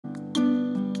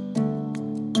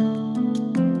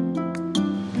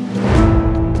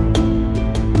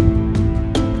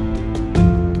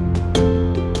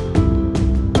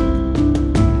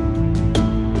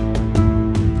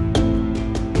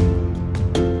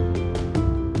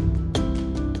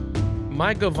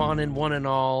My Govanen, one and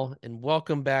all, and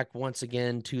welcome back once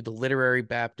again to the Literary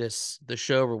Baptists, the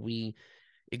show where we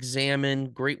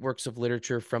examine great works of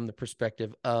literature from the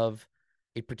perspective of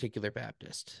a particular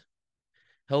Baptist.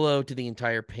 Hello to the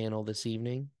entire panel this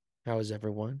evening. How is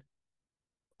everyone?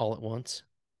 All at once?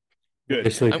 Good. Very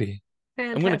sleepy.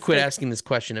 I'm going to quit asking this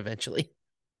question eventually.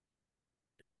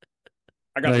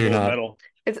 I got No, the you're gold not. medal.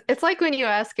 It's like when you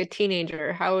ask a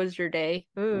teenager, "How was your day?"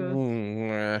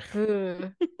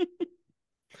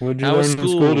 What'd you How was learn in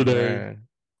school school today?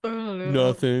 I don't know.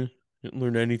 Nothing. Didn't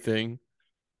learn anything.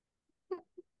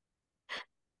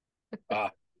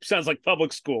 Sounds like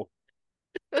public school.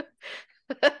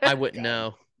 I wouldn't God.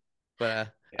 know,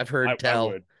 but Yeah, I've heard I tell.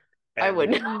 would. I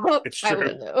would know. It's I true.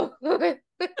 would know.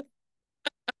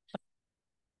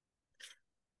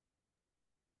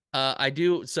 I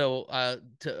do so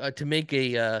to make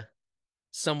a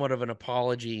somewhat of an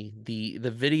apology. The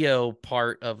video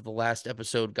part of the last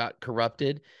episode got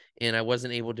corrupted, and I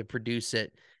wasn't able to produce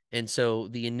it. And so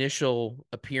the initial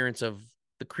appearance of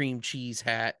the cream cheese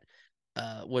hat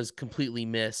was completely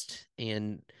missed,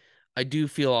 and I do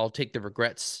feel I'll take the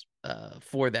regrets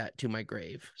for that to my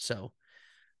grave. So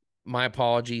my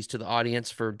apologies to the audience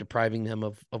for depriving them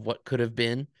of what could have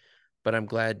been, but I'm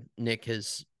glad Nick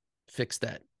has fixed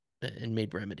that and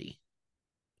made remedy.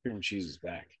 Cream cheese is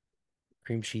back.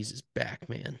 Cream cheese is back,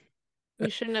 man. You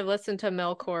shouldn't have listened to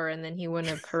Melkor, and then he wouldn't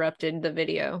have corrupted the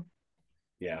video.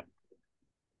 Yeah.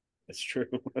 That's true.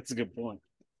 That's a good point.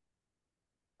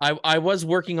 I was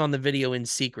working on the video in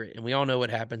secret, and we all know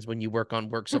what happens when you work on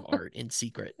works of art in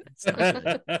secret. It's not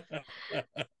good.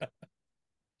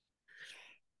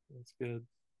 That's good.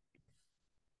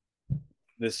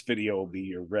 This video will be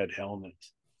your red helmet.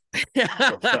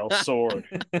 Or fell sword.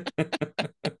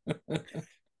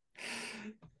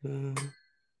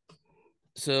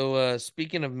 So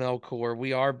speaking of Melkor,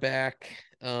 we are back.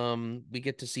 We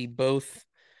get to see both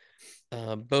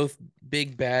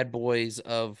big bad boys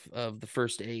of the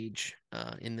First Age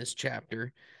in this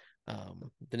chapter.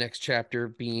 The next chapter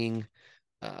being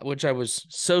which I was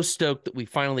so stoked that we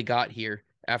finally got here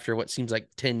after what seems like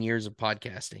 10 years of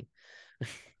podcasting.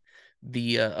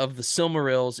 The of the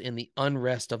Silmarils and the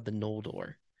unrest of the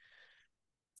Noldor.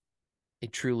 A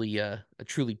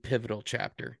truly pivotal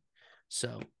chapter.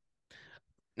 So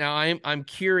now I'm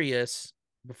curious,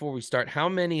 before we start, how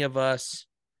many of us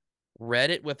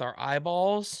read it with our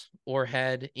eyeballs or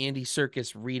had Andy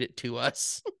Serkis read it to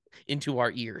us into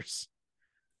our ears?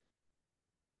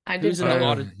 I did Who's in the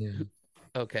both.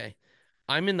 Okay.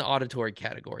 I'm in the auditory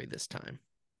category this time.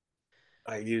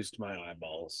 I used my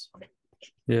eyeballs.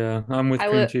 Yeah, I'm with I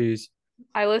cream li- cheese.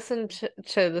 I listened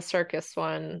to the circus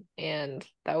one, and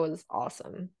that was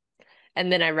awesome.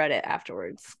 And then I read it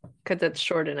afterwards because it's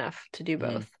short enough to do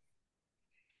both.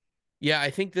 Yeah, I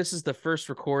think this is the first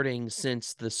recording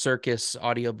since the Circus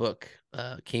audiobook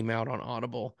came out on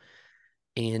Audible.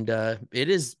 And it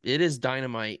is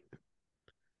dynamite.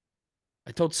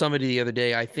 I told somebody the other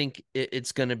day, I think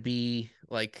it's going to be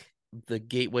like the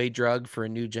gateway drug for a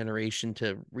new generation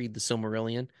to read the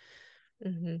Silmarillion.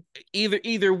 Mm-hmm.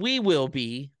 Either we will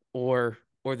be, or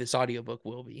this audiobook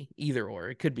will be. Either or.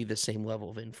 It could be the same level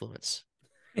of influence.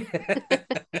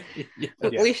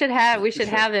 We should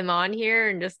have him on here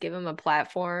and just give him a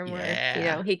platform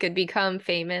where he could become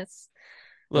famous.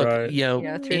 Look, Right.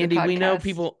 Through Andy, the we know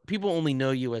podcast. people only know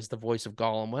you as the voice of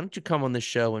Gollum. Why don't you come on this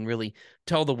show and really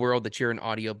tell the world that you're an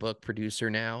audiobook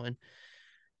producer now and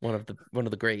one of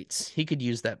the greats? He could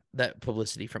use that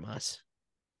publicity from us.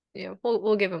 Yeah,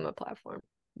 we'll give him a platform.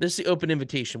 This is the open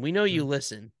invitation. We know you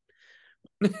listen.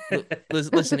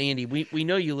 Listen, Andy, we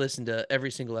know you listen to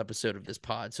every single episode of this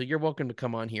pod, so you're welcome to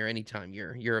come on here anytime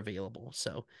you're available.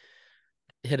 So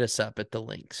hit us up at the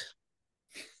links.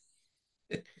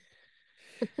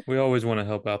 We always want to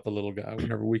help out the little guy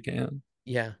whenever we can.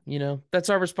 Yeah, that's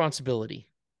our responsibility.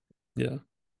 Yeah.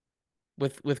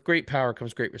 With great power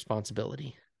comes great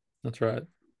responsibility. That's right.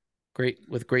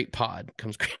 With great pod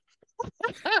comes great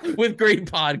with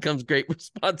great pod comes great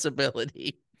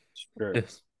responsibility. Sure.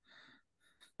 Yes.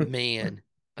 Man,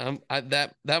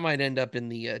 that might end up in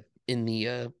the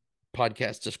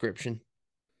podcast description.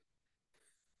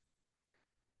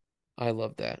 I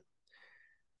love that.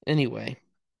 Anyway,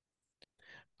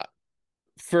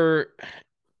 I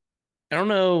don't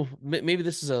know, maybe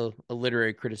this is a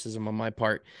literary criticism on my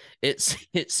part. It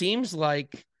seems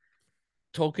like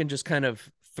Tolkien just kind of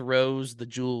throws the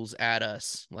jewels at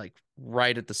us like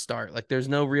right at the start. Like there's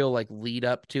no real like lead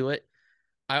up to it.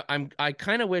 I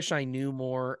kind of wish I knew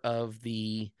more of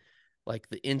the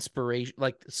inspiration,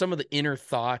 like some of the inner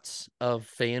thoughts of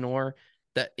Feanor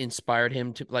that inspired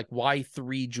him to, like, why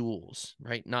 3 jewels,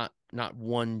 right? Not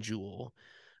 1 jewel.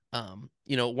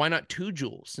 Why not 2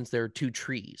 jewels, since there are 2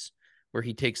 trees, where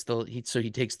he takes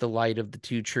the light of the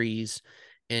 2 trees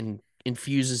and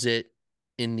infuses it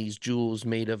in these jewels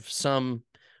made of some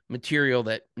material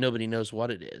that nobody knows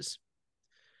what it is.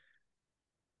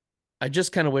 I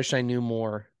just kind of wish I knew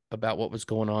more about what was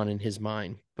going on in his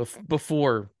mind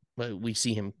before we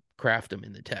see him craft them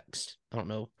in the text. I don't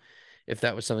know if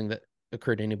that was something that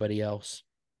occurred to anybody else.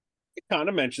 He kind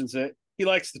of mentions it. He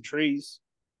likes the trees.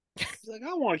 He's like,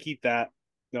 I want to keep that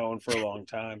going for a long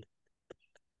time.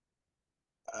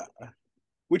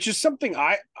 Which is something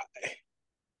I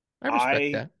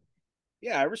respect that.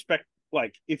 Yeah, I respect.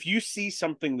 Like, if you see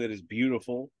something that is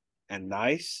beautiful and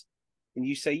nice, and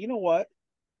you say, you know what,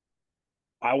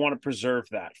 I want to preserve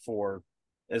that for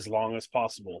as long as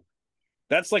possible.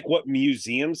 That's like what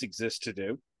museums exist to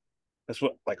do. That's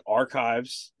what like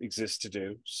archives exist to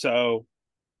do. So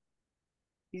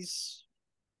he's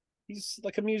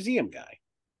like a museum guy.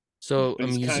 So But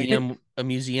a he's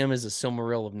museum is a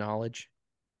Silmaril of knowledge.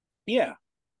 Yeah.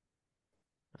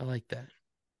 I like that.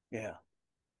 Yeah.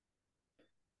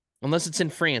 Unless it's in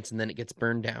France and then it gets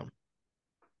burned down.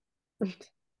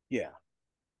 Yeah.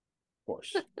 Of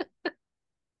course.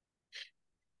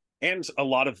 And a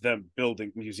lot of them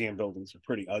museum buildings are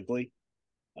pretty ugly.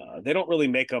 They don't really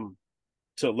make them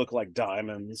to look like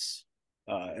diamonds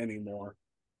anymore.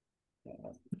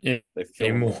 They fill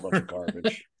them with a bunch of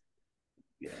garbage.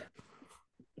 Yeah.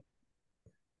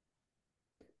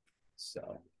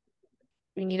 So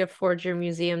You need to forge your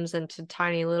museums into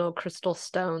tiny little crystal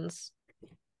stones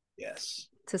yes,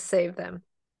 to save them.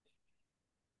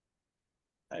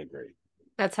 I agree.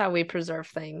 That's how we preserve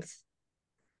things.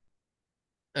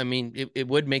 I mean, it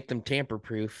would make them tamper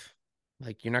proof.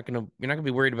 Like, you're not gonna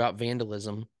be worried about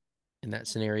vandalism in that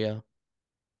scenario.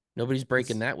 Nobody's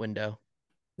breaking that window.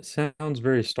 It sounds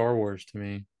very Star Wars to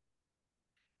me.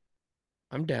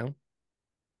 I'm down.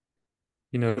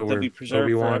 You know, But they'll where be preserved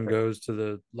Obi-Wan forever. goes to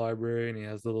the library and he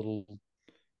has the little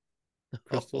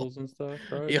crystals and stuff,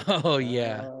 right? Oh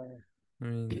yeah. I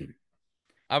mean,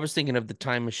 I was thinking of the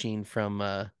time machine from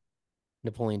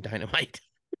Napoleon Dynamite.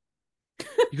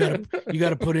 You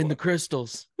gotta put in the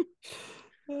crystals.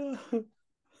 Oh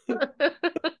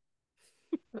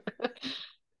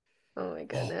my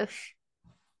goodness.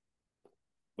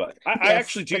 But I Yes,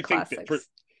 actually the do think that classics.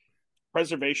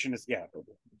 preservation is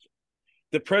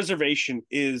the preservation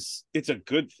it's a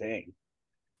good thing.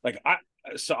 Like I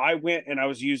went and I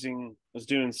was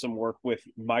doing some work with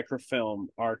microfilm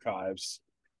archives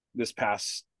this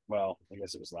past, well, I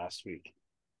guess it was last week.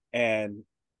 And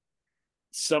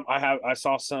I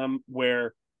saw some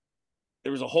where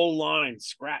there was a whole line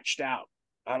scratched out.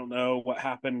 I don't know what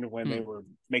happened when they were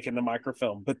making the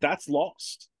microfilm, but that's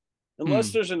lost.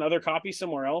 Unless there's another copy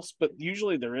somewhere else, but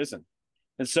usually there isn't.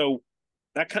 And so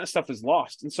that kind of stuff is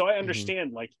lost. And so I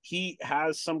understand, like, he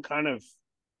has some kind of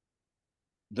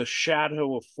the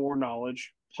shadow of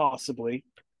foreknowledge, possibly,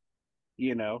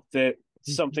 that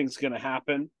something's going to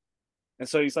happen. And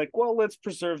so he's like, well, let's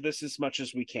preserve this as much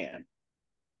as we can.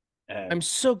 And I'm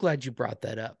so glad you brought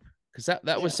that up, because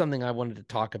that was something I wanted to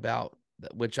talk about,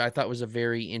 which I thought was a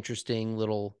very interesting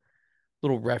little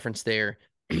reference there.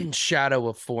 Shadow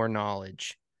of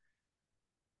foreknowledge.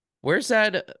 Where's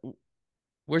that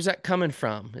coming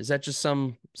from? Is that just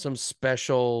some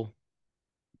special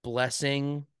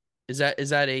blessing? Is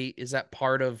that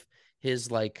part of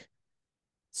his, like,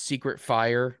 secret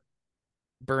fire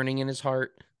burning in his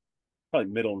heart?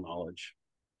 probably middle knowledge.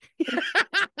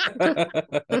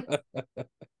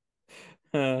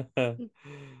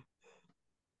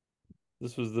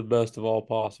 This was the best of all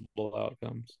possible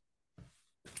outcomes.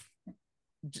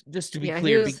 Just to be Yeah,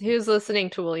 clear, he was listening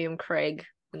to William Craig,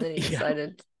 and then he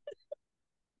decided.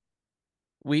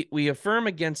 we affirm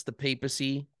against the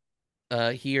papacy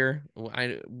here.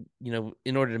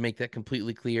 In order to make that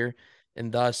completely clear,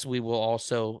 and thus we will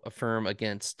also affirm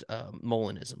against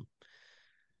Molinism,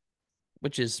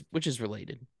 which is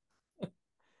related.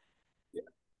 Yeah.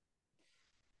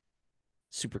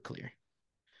 Super clear.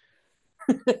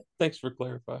 Thanks for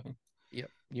clarifying. Yep,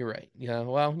 you're right. Yeah,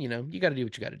 well, you got to do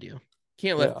what you got to do.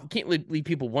 Can't leave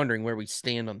people wondering where we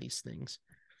stand on these things.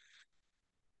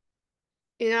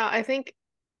 I think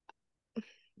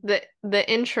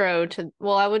the intro to,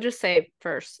 well, I would just say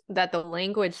first that the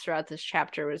language throughout this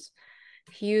chapter was,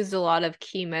 he used a lot of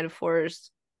key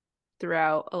metaphors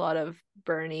throughout, a lot of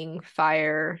burning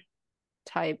fire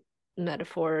type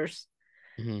metaphors.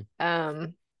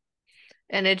 And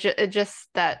it just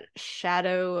that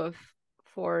shadow of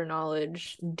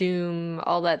foreknowledge, doom,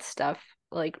 all that stuff,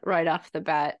 like right off the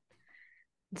bat,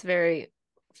 it's very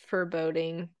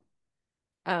foreboding.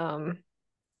 And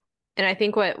I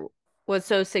think what was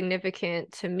so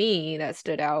significant to me that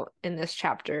stood out in this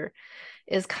chapter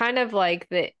is kind of like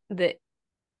the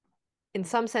in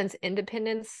some sense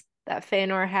independence that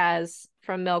Feanor has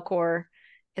from Melkor.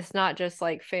 It's not just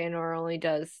like Feanor only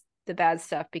does the bad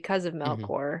stuff because of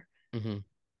Melkor. Mm-hmm.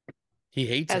 He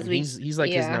hates As him. we He's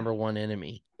like his number one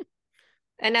enemy.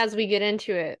 And as we get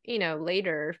into it,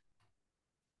 later,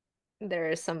 there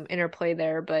is some interplay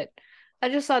there, but I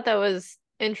just thought that was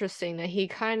interesting that he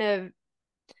kind of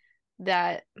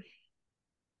that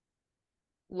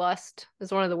lust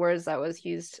is one of the words that was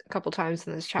used a couple times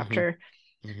in this chapter.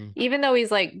 Mm-hmm. Even though he's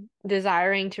like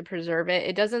desiring to preserve it,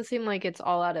 it doesn't seem like it's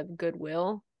all out of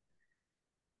goodwill.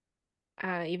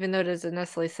 Even though it doesn't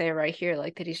necessarily say right here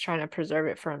like that he's trying to preserve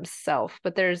it for himself,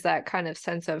 but there's that kind of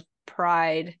sense of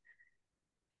pride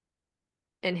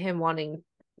in him wanting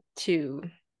to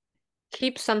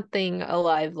keep something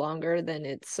alive longer than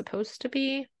it's supposed to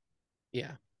be.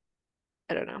 Yeah.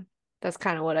 I don't know. That's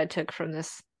kind of what I took from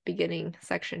this beginning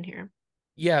section here.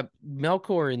 Yeah,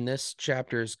 Melkor in this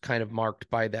chapter is kind of marked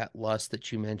by that lust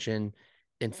that you mentioned,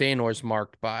 and Feanor's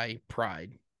marked by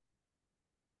pride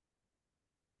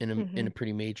in a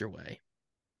pretty major way.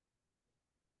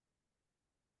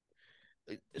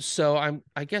 So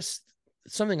I guess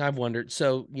something I've wondered.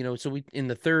 So we in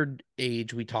the third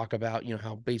age we talk about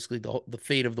how basically the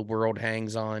fate of the world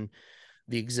hangs on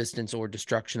the existence or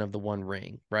destruction of the One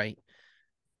Ring, right?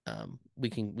 We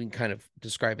can kind of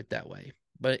describe it that way.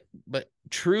 But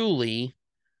truly,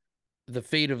 the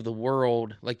fate of the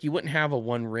world, like you wouldn't have a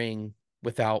One Ring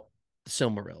without the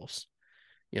Silmarils.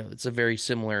 It's a very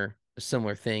similar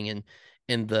thing,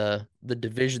 and the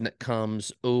division that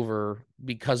comes over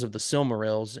because of the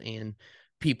Silmarils and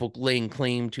people laying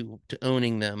claim to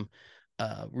owning them,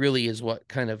 really is what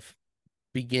kind of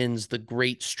begins the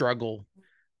great struggle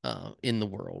in the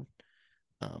world.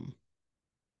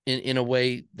 In a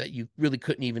way that you really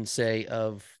couldn't even say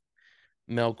of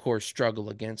Melkor's struggle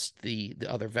against the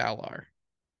other Valar.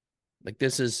 Like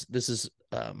this is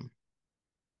a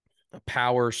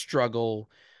power struggle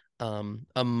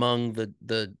among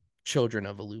the children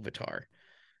of Iluvatar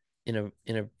in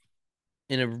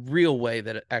a real way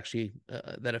that actually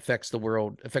that affects the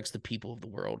world, affects the people of the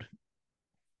world.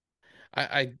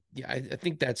 I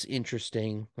think that's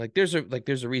interesting. Like there's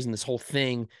a reason this whole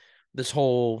thing,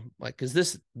 because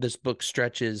this book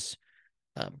stretches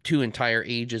 2 entire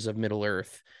ages of Middle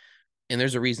Earth, and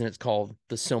there's a reason it's called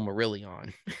the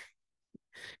Silmarillion,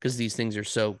 because these things are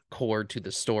so core to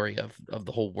the story of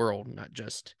the whole world, not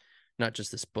just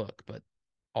this book, but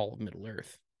all of Middle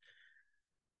Earth.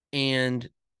 And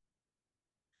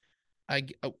I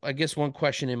guess one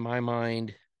question in my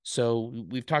mind. So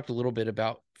we've talked a little bit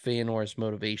about Feanor's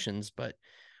motivations, but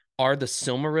are the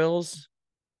Silmarils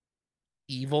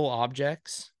evil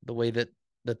objects the way that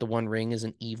the One Ring is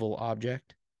an evil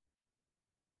object?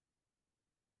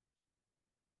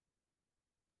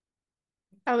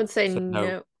 I would say So,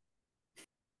 no.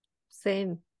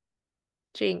 Same.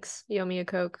 Jinx, you owe me a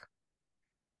Coke.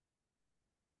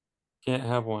 Can't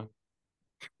have one.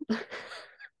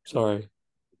 Sorry.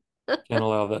 Can't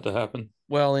allow that to happen.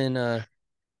 Well, in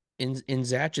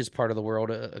Zatch's part of the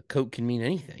world, a Coke can mean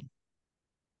anything.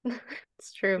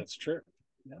 It's true. That's true.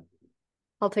 Yeah.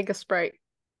 I'll take a Sprite.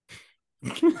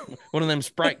 One of them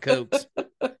Sprite Cokes.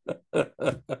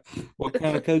 What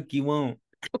kind of Coke you want?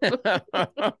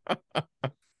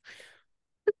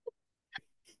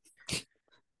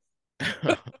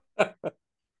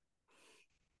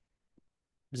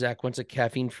 Zach wants a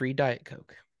caffeine-free Diet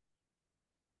Coke.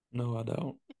 No, I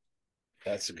don't.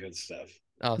 That's the good stuff.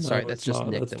 Oh, sorry, No, that's it's just not.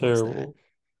 Nick That's that wants terrible.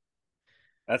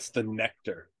 That's the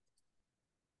nectar.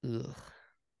 that. Ugh.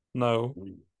 No,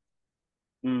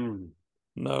 Mm.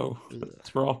 no, Ugh.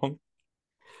 that's wrong.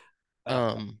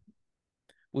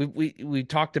 We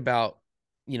talked about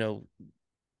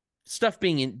stuff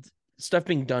being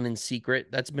done in secret.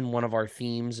 That's been one of our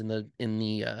themes in the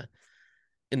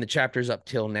chapters up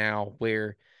till now,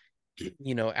 where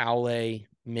Aule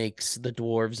makes the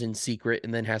dwarves in secret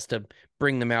and then has to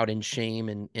bring them out in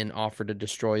shame and offer to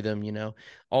destroy them.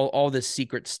 All this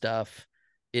secret stuff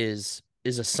is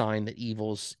a sign that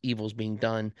evil's being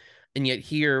done. And yet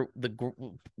here,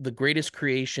 the greatest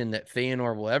creation that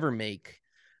Feanor will ever make,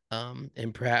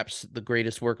 and perhaps the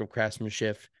greatest work of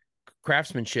craftsmanship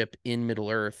in Middle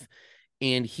Earth,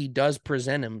 and he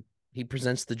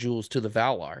presents the jewels to the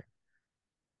Valar.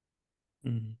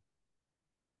 Mm.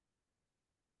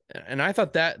 And I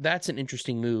thought that's an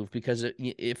interesting move, because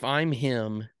if I'm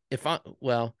him,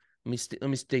 let me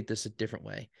state this a different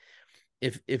way.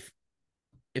 If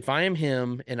if I am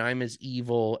him and I'm as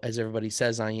evil as everybody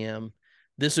says I am,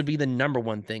 this would be the number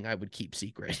one thing I would keep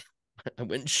secret. I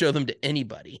wouldn't show them to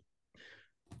anybody.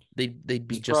 They'd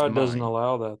be His just pride doesn't mine.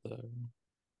 allow that though.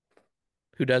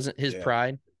 Who doesn't? His Yeah.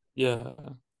 pride. Yeah,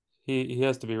 he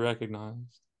has to be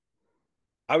recognized.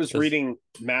 I was 'Cause- reading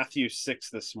Matthew 6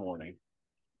 this morning,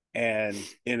 and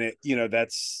in it,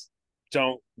 that's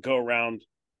don't go around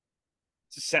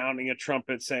sounding a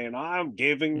trumpet saying I'm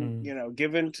giving,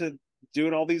 given to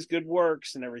doing all these good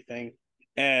works and everything.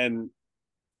 And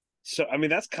so, I mean,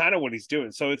 that's kind of what he's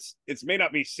doing. So it's may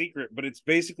not be secret, but it's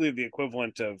basically the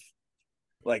equivalent of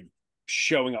like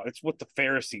showing up. It's what the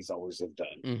Pharisees always have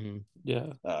done. Mm-hmm.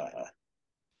 Yeah.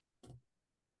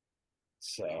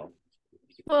 So.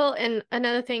 Well, and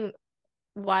another thing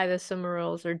why the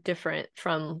Silmarils are different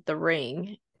from the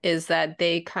Ring is that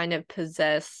they kind of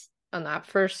possess, on that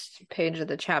first page of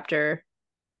the chapter,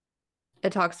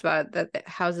 it talks about that it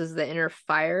houses the inner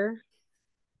fire.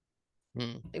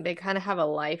 They kind of have a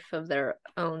life of their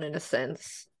own in a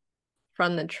sense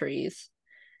from the trees.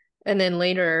 And then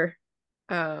later,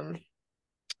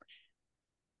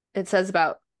 it says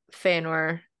about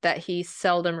Fëanor that he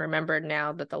seldom remembered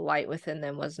now that the light within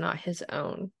them was not his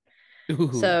own.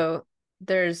 Ooh. So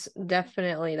there's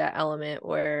definitely that element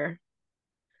where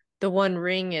the One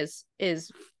Ring is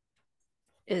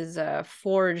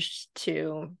forged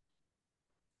to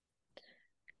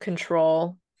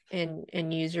control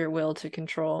and use your will to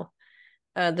control.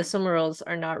 The Silmarils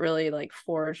are not really like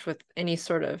forged with any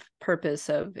sort of purpose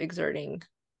of exerting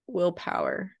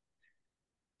willpower.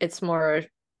 It's more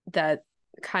that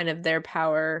kind of their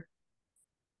power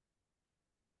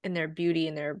and their beauty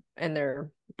and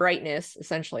their brightness,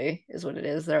 essentially, is what it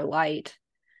is. Their light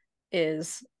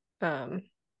is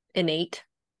innate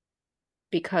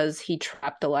because he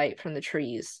trapped the light from the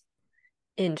trees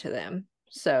into them.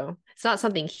 So it's not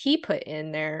something he put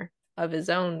in there of his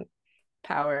own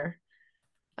power.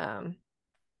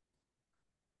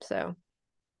 So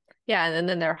yeah, and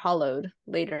then they're hollowed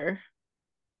later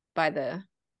by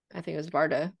I think it was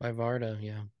Varda. By Varda,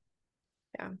 yeah.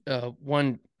 Yeah.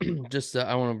 One, just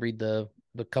I want to read the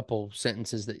couple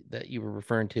sentences that you were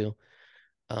referring to.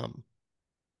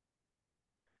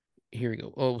 Here we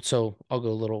go. Oh, so I'll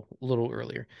go a little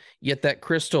earlier. Yet that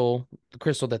crystal, the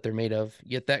crystal that they're made of,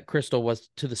 yet that crystal was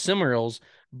to the Silmarils,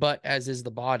 but as is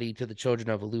the body to the children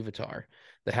of Iluvatar,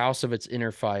 the house of its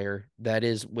inner fire that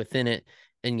is within it,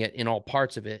 and yet in all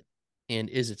parts of it, and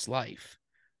is its life.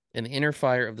 And the inner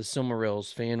fire of the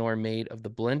Silmarils, Fëanor made of the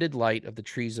blended light of the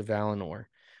trees of Valinor,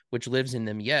 which lives in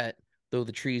them yet, though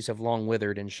the trees have long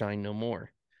withered and shine no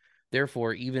more.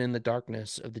 Therefore, even in the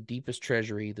darkness of the deepest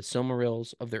treasury, the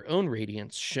Silmarils of their own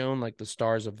radiance shone like the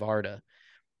stars of Varda.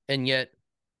 And yet,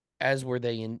 as were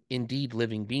they indeed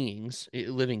living things,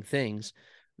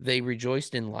 they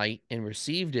rejoiced in light and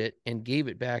received it and gave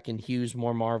it back in hues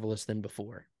more marvelous than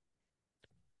before.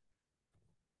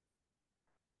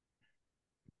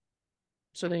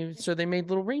 So they made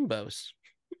little rainbows.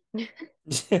 Isn't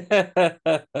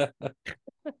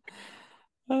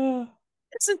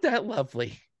that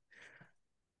lovely?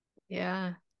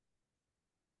 Yeah.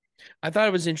 I thought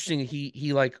it was interesting.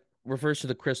 He like refers to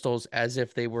the crystals as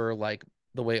if they were like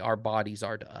the way our bodies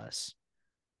are to us.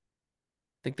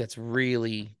 I think that's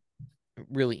really,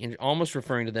 really almost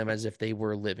referring to them as if they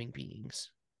were living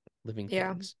beings, living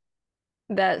things.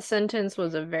 That sentence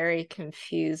was a very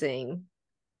confusing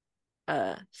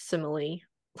simile.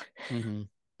 Mm-hmm.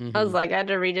 Mm-hmm. I was like, I had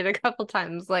to read it a couple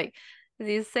times. Like, is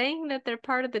he saying that they're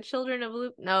part of the children of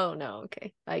Luke? No,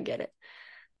 okay, I get it.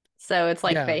 So it's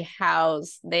like they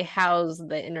house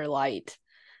the inner light,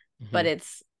 but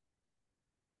it's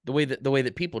the way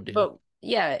that people do. But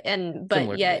yet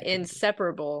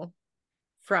inseparable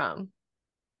from.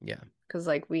 Yeah. Because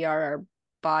like we are our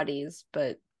bodies,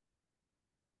 but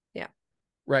yeah.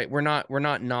 Right. We're not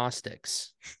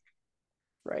Gnostics.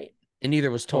 Right. And neither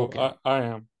was Tolkien. Oh, I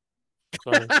am.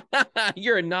 Sorry.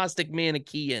 You're a Gnostic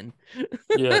Manichaean.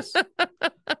 Yes.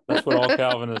 That's what all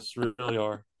Calvinists really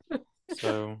are.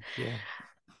 So, yeah.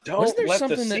 Don't let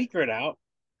the secret out.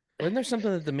 Wasn't there something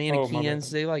that the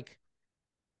Manichaeans, they like,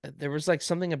 there was like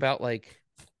something about like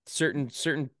certain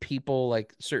people,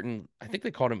 like certain, I think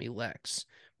they called them elects,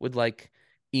 would like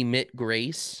emit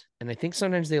grace. And I think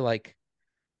sometimes they like,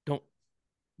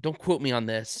 don't quote me on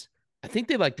this. I think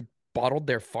they like bottled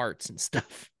their farts and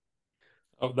stuff.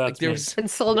 Oh, that's me. And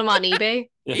sold them on eBay.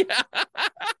 Yeah.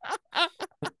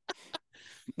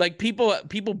 Like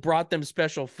people brought them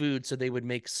special food so they would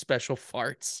make special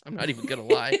farts. I'm not even gonna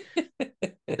lie.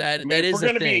 That is if we're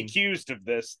gonna be accused of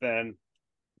this, then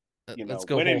let's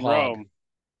go when whole in hog. Rome.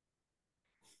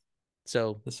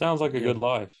 So it sounds like a good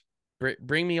life.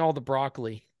 Bring me all the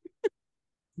broccoli.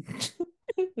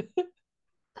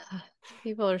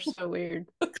 People are so weird.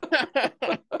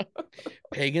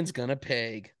 Pagan's gonna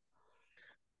peg.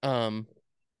 Do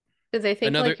they think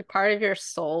Another like part of your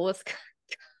soul was kind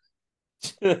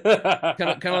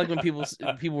of like when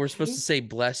people were supposed to say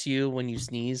bless you when you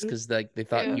sneeze because like they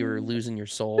thought Yeah. you were losing your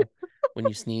soul when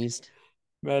you sneezed.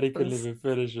 Maddie couldn't even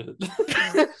finish it.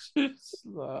 She's,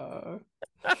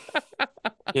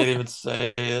 can't even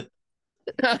say it.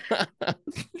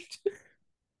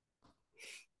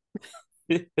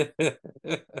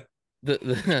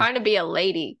 trying to be a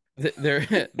lady? Their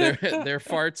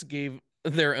farts gave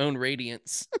their own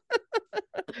radiance.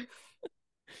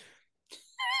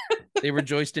 They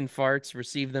rejoiced in farts,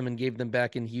 received them, and gave them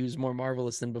back in hues more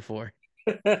marvelous than before.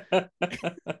 Could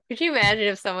you imagine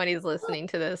if somebody's listening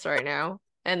to this right now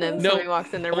and then No, somebody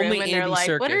walks in the room only and they're Andy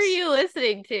like, "What are Serkis. you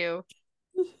listening to?"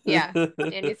 Yeah,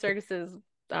 Andy Serkis is,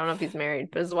 I don't know if he's married,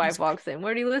 but his wife walks in.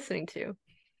 What are you listening to?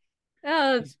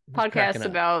 Oh, it's He's cracking podcast up.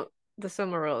 about the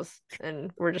Silmarils,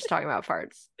 and we're just talking about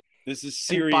farts. This is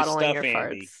And serious bottling stuff, your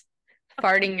Andy. farts.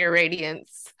 Farting your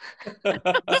radiance.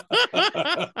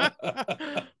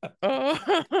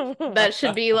 That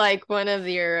should be like one of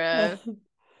your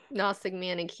Gnostic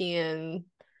Manichaean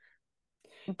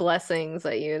blessings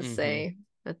that you would say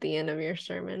at the end of your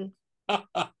sermon.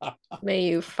 May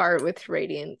you fart with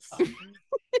radiance.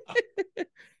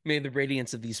 May the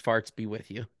radiance of these farts be with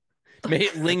you. May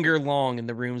it linger long in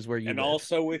the rooms where you And live.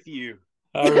 also with you.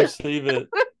 I receive it.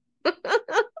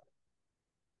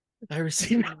 I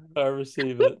receive it. I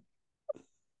receive it.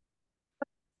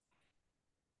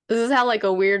 This is how like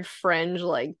a weird fringe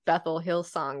like Bethel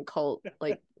Hillsong cult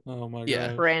like Oh my Yeah.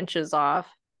 gosh. branches off.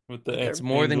 With the It's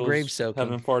more than angels grave soaking.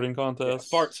 having farting Yeah, contests.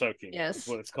 fart soaking Yes. is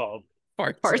what it's called.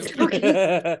 Fart Fart soaking.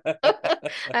 soaking.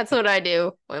 That's what I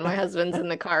do when my husband's in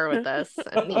the car with us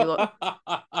and he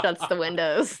shuts the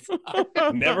windows.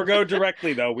 Never go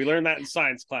directly though. We learned that in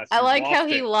science class. I You like how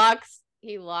waft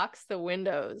he locks the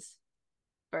windows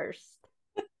first.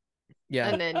 Yeah.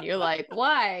 And then you're like,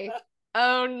 why?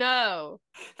 Oh no.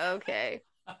 Okay.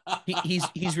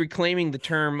 He's reclaiming the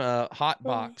term hot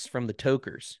box from the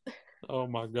tokers. Oh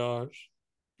my gosh.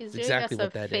 He's That's doing exactly us what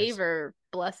a that is. favor,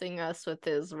 blessing us with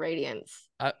his radiance.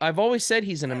 I've always said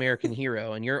he's an American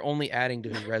hero, and you're only adding to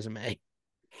his resume.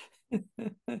 He's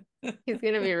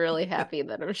gonna be really happy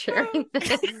that I'm sharing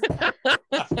this.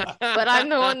 But I'm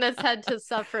the one that's had to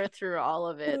suffer through all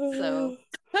of it, so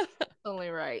it's only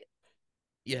right.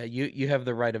 Yeah, you have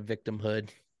the right of victimhood.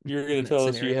 You're going in to that tell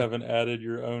us scenario. you haven't added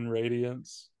your own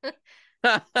radiance?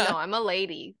 No, I'm a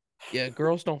lady. Yeah,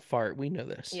 girls don't fart. We know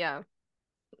this. Yeah.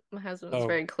 My husband was Oh.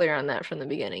 very clear on that from the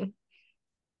beginning.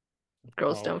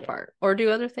 Girls Oh, don't okay. fart or do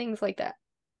other things like that.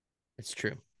 It's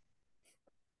true.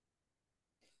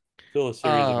 Still a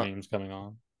series of memes coming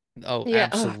on. Oh, Yeah.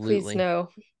 absolutely. Oh, please no.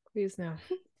 Please no.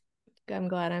 I'm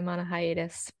glad I'm on a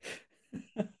hiatus.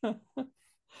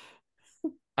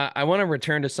 I want to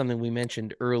return to something we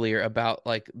mentioned earlier about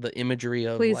like the imagery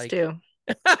of Please like do.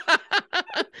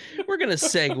 we're gonna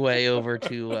segue over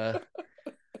to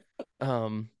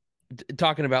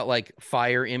talking about like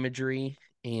fire imagery,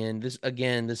 and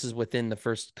this is within the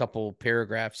first couple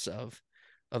paragraphs of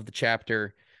the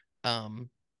chapter.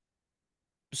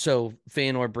 So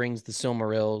Feanor brings the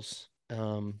Silmarils,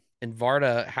 and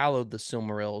Varda hallowed the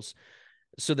Silmarils,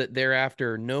 so that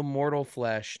thereafter no mortal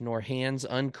flesh, nor hands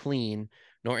unclean,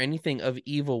 nor anything of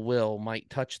evil will might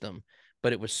touch them,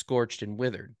 but it was scorched and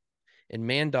withered. And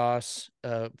Mandos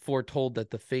foretold that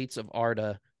the fates of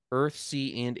Arda, earth,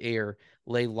 sea, and air,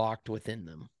 lay locked within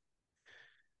them.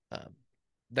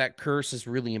 That curse is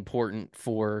really important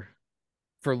for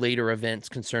later events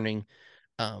concerning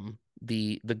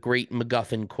the great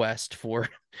MacGuffin quest for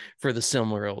the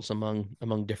Silmarils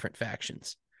among different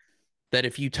factions. That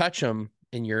if you touch them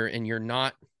and you're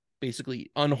not,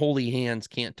 basically unholy hands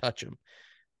can't touch them.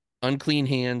 Unclean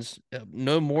hands,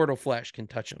 no mortal flesh can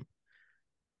touch them.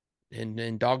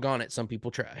 And doggone it, some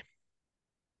people try.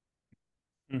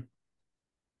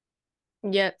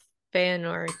 Yet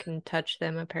Feanor can touch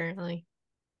them apparently.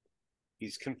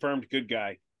 He's confirmed good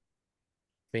guy.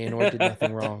 Feanor did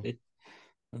nothing wrong.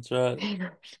 That's right.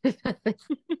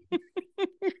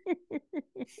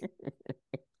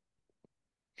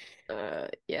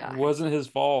 Yeah. It wasn't his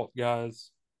fault,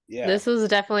 guys. Yeah. This was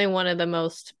definitely one of the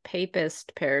most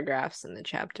papist paragraphs in the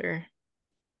chapter.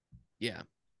 Yeah.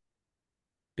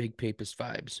 Big papist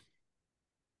vibes.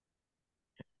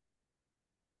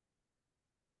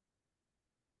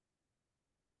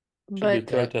 Should But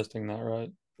be protesting that,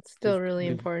 right? it's still really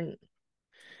important.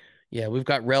 Yeah, we've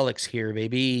got relics here,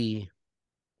 baby.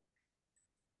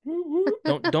 Woo, woo.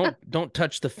 Don't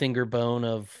touch the finger bone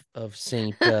of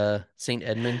Saint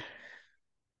Edmund.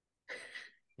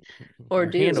 Or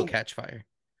Your hand will do. catch fire.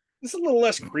 It's a little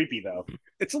less creepy though.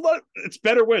 It's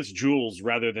better when it's jewels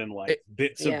rather than like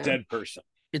bits of Yeah. dead person.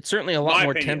 It's certainly a lot My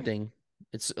more opinion. tempting.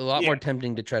 It's a lot more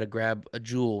tempting to try to grab a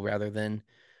jewel rather than,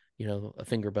 a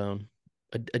finger bone,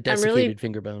 a desiccated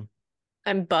finger bone.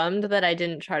 I'm bummed that I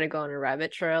didn't try to go on a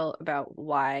rabbit trail about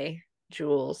why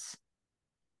jewels.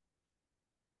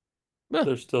 Well,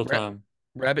 There's still time.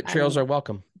 rabbit trails are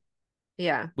welcome.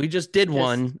 Yeah. We just did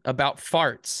one about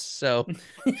farts, so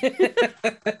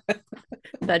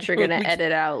that you're gonna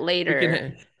edit out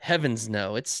later. Heavens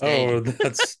no, it's staying. Oh,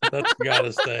 that's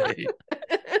gotta stay.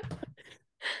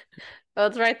 Well,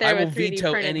 it's right there. I will with 3D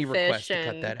veto printed any fish request to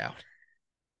cut and that out.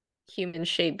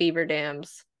 human-shaped beaver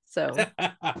dams. So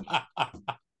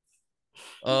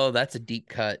Oh, that's a deep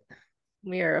cut.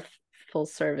 we are a full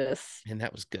service. And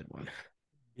that was a good one.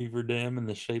 Beaver Dam in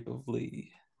the shape of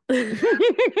Lee.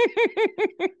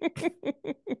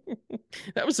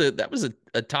 That was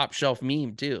a top shelf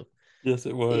meme too. Yes,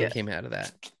 it was. It came out of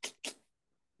that.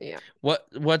 Yeah.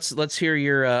 Let's hear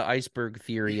your iceberg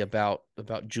theory about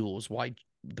jewels. Why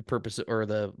the purpose or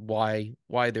why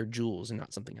they're jewels and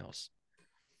not something else.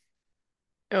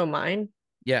 Oh, mine?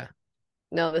 Yeah.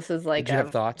 No, this is like Did you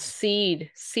have thoughts? seed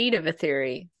of a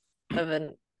theory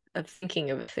of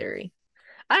thinking of a theory.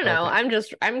 I don't know.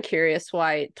 Okay. I'm curious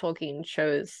why Tolkien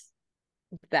chose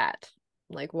that.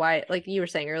 Like why, like you were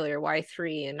saying earlier, why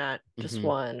 3 and not just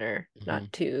 1 or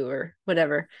not 2 or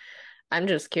whatever. I'm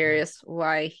just curious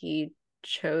why he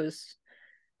chose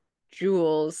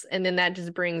jewels, and then that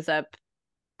just brings up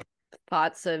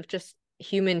thoughts of just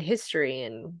human history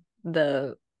and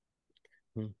the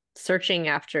searching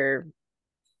after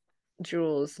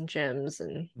jewels and gems,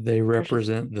 and they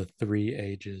represent the 3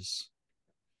 ages.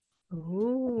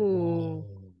 Ooh.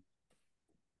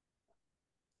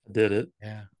 Did it?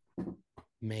 Yeah.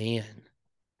 Man.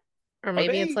 Or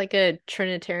maybe it's like a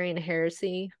Trinitarian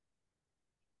heresy,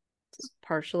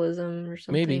 partialism or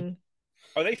something. Maybe.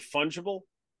 Are they fungible?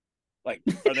 Like,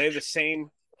 are they the same?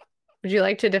 Would you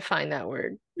like to define that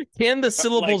word? Can the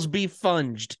syllables be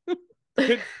funged?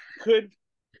 could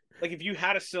like if you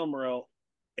had a Silmaril,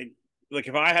 and like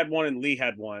if I had one and Lee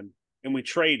had one, and we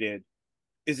traded,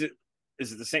 is it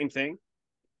the same thing?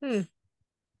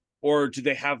 Or do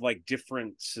they have like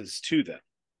differences to them?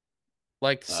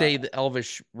 Like say the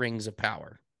Elvish rings of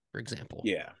power, for example.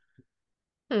 Yeah.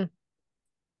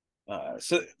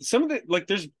 So some of the like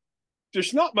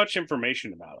there's not much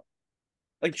information about it.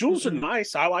 Like jewels are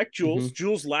nice. I like jewels.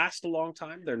 Jewels last a long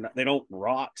time. They don't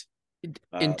rot.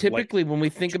 And typically when we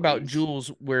think about trees.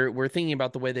 jewels, we're thinking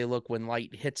about the way they look when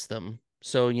light hits them.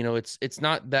 So, it's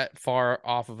not that far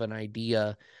off of an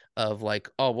idea of like,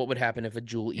 oh, what would happen if a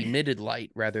jewel emitted light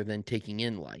rather than taking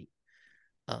in light?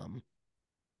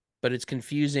 But it's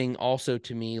confusing also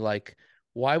to me, like,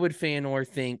 why would Feanor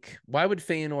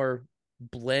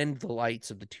blend the lights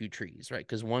of the 2 trees, right?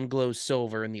 Because one glows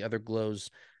silver and the other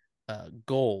glows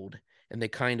gold, and they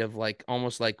kind of like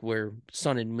almost like where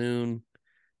sun and moon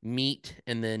meet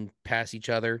and then pass each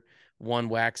other. One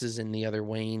waxes and the other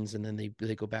wanes, and then they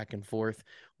go back and forth.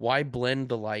 Why blend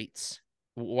the lights?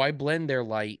 Why blend their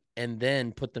light and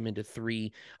then put them into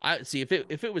 3? I see if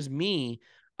it was me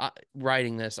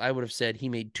writing this, I would have said he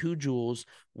made 2 jewels,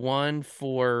 one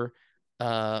for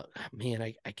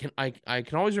man, I can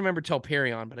always remember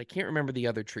Telperion, but I can't remember the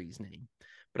other tree's name.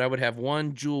 But I would have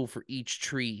 1 jewel for each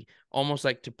tree, almost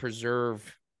like to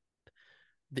preserve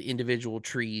the individual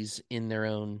trees in their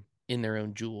own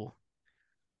jewel.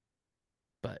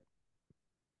 But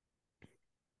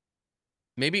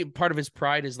maybe part of his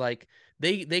pride is like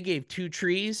they gave 2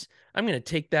 trees. I'm going to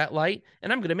take that light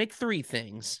and I'm going to make 3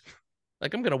 things.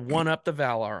 Like I'm going to one up the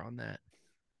Valar on that.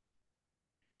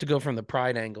 To go from the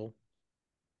pride angle.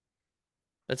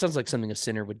 That sounds like something a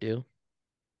sinner would do.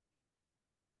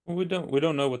 Well, we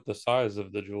don't know what the size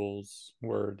of the jewels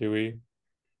were, do we?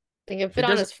 They can fit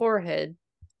on his forehead.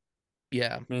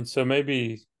 Yeah. I mean, so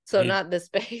maybe not this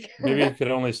big. Maybe he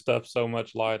could only stuff so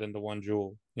much light into 1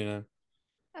 jewel,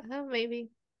 Maybe.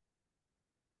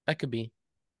 That could be.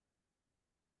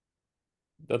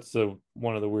 That's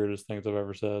one of the weirdest things I've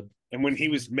ever said. And when he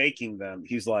was making them,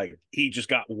 he's like, he just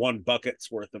got 1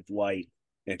 bucket's worth of light.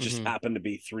 And it just happened to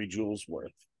be 3 jewels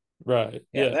worth. Right.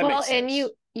 Yeah. That makes sense. And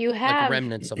you have like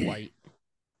remnants of light.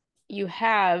 You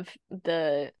have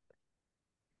the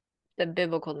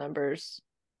biblical numbers.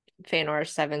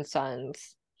 Feanor's 7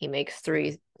 sons. He makes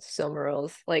 3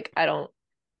 Silmarils. Like I don't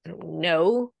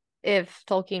know if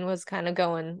Tolkien was kind of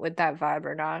going with that vibe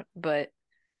or not, but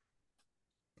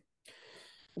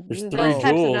There's three Those types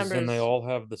of jewels and they numbers all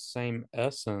have the same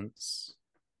essence.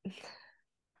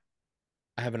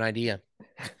 I have an idea.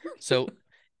 So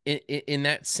in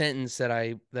that sentence that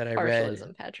I read,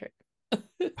 partialism, Patrick.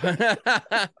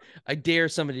 I dare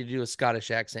somebody to do a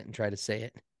Scottish accent and try to say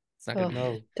it. It's not gonna be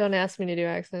No. Don't ask me to do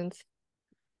accents.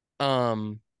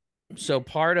 So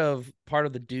part of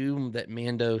the doom that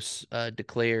Mandos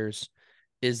declares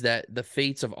is that the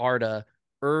fates of Arda,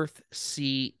 earth,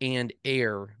 sea, and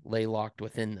air lay locked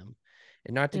within them.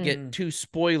 And not to get too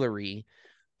spoilery,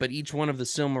 but each one of the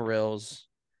Silmarils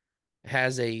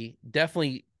has a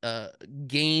definitely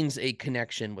gains a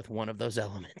connection with one of those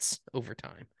elements over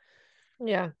time.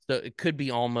 Yeah. So it could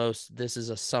be almost this is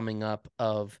a summing up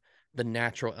of the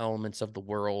natural elements of the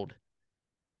world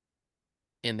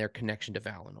and their connection to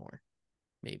Valinor,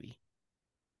 maybe.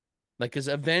 Like, because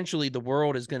eventually the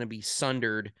world is going to be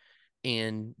sundered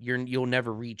and you'll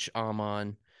never reach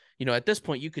Amon. You know, at this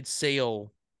point you could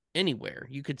sail anywhere.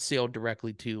 You could sail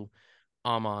directly to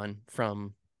Amon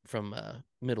from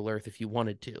Middle Earth if you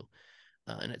wanted to.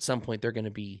 And at some point they're going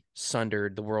to be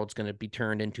sundered. The world's going to be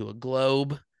turned into a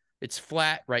globe. It's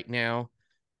flat right now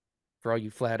for all you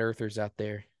flat earthers out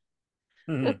there.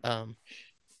 So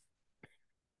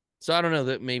I don't know,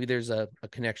 that maybe there's a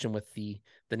connection with the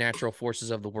natural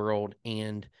forces of the world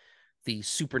and the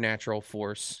supernatural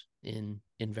force in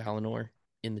Valinor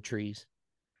in the trees.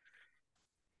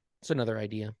 It's another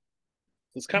idea.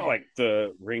 It's kind of like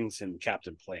the rings in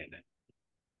Captain Planet.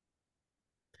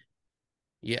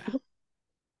 Yeah.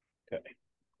 Okay.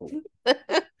 Cool.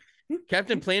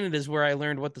 Captain Planet is where I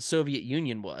learned what the Soviet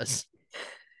Union was.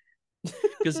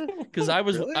 Because I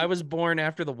was Really? I was born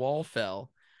after the wall fell.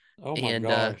 Oh my And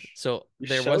gosh. so You're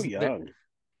there so was young.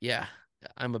 yeah,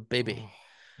 I'm a baby.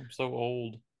 I'm so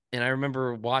old. And I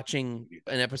remember watching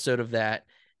an episode of that,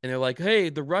 and they're like, "Hey,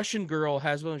 the Russian girl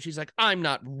has one." And she's like, "I'm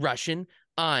not Russian.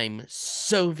 I'm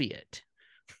Soviet."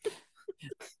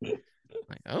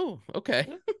 Like, oh, okay.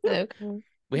 Okay.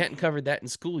 We hadn't covered that in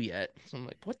school yet. So I'm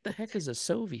like, what the heck is a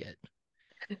Soviet?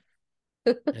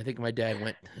 And I think my dad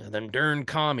went, them darn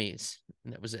commies.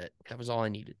 And that was it. That was all I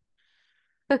needed.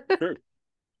 True.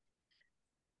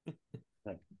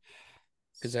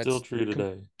 Because Still that's true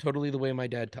today. totally the way my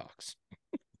dad talks.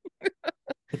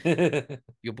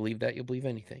 You'll believe that. You'll believe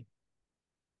anything.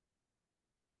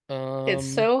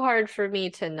 It's so hard for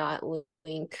me to not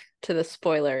link to the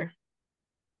spoiler,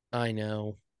 I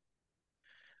know.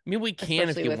 I mean, we can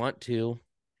especially if you with want to.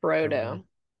 Frodo.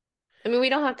 I mean, we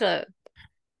don't have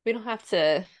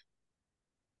to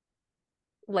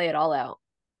lay it all out.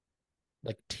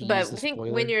 Like tease But the I think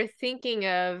spoiler. when you're thinking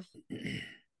of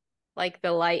like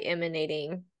the light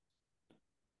emanating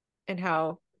and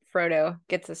how Frodo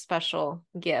gets a special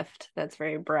gift that's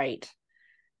very bright,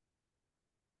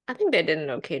 I think they did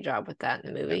an okay job with that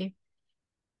in the movie.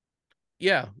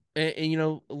 Yeah. And you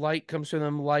know, light comes from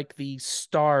them like the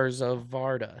stars of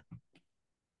Varda.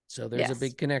 So there's a Yes.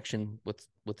 big connection with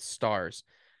stars.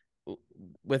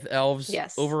 With elves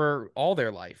Yes. over all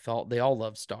their life. They all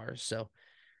love stars. So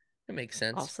it makes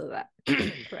sense. Also that.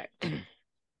 Correct.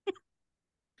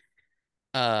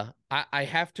 I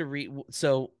have to read.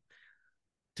 So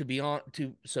to be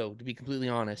completely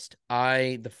honest,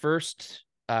 the first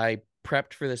I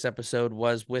prepped for this episode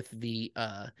was with the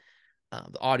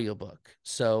audiobook.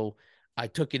 So I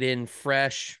took it in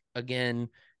fresh again,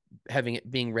 having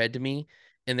it being read to me.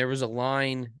 And there was a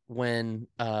line when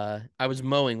I was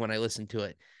mowing when I listened to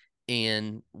it.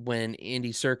 And when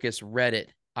Andy Serkis read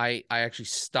it, I actually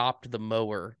stopped the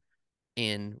mower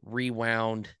and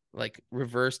rewound, like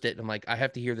reversed it. I'm like, I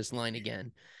have to hear this line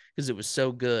again because it was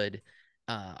so good.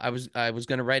 I was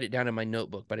going to write it down in my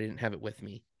notebook, but I didn't have it with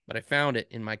me. But I found it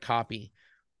in my copy.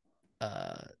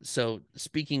 So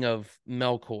speaking of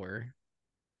Melkor,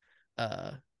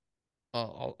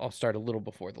 I'll start a little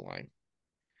before the line.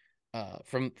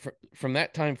 From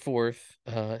that time forth,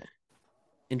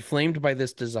 inflamed by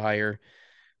this desire,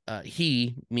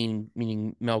 he,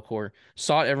 meaning Melkor,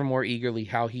 sought ever more eagerly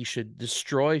how he should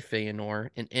destroy Feanor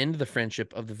and end the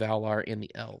friendship of the Valar and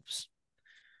the elves.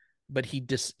 But he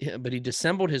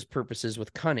dissembled his purposes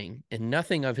with cunning, and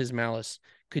nothing of his malice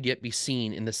could yet be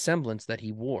seen in the semblance that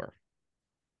he wore.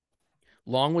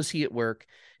 Long was he at work,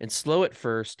 and slow at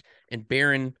first, and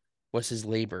barren was his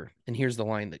labor. And here's the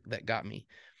line that got me.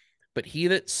 But he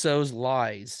that sows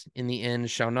lies in the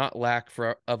end shall not lack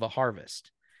of a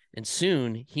harvest, and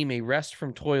soon he may rest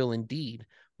from toil indeed,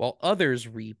 while others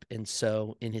reap and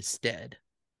sow in his stead.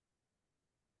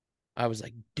 I was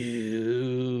like,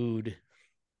 dude,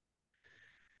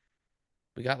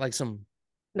 we got like some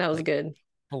That was like good.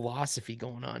 philosophy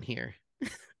going on here.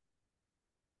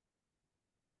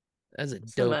 That's a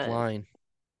Some dope line.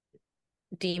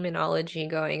 demonology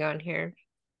going on here.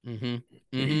 Yeah,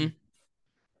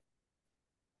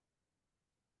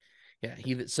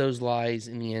 he that sows lies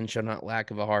in the end shall not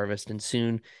lack of a harvest, and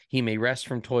soon he may rest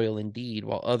from toil indeed,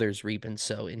 while others reap and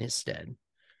sow in his stead.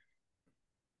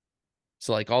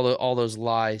 So like all those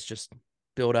lies just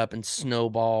build up and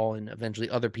snowball, and eventually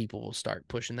other people will start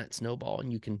pushing that snowball,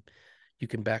 and you can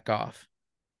back off.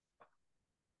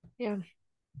 Yeah.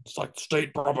 It's like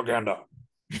state propaganda.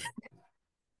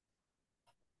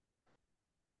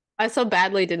 I so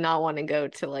badly did not want to go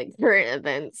to like current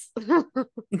events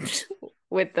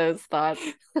with those thoughts.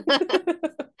 Because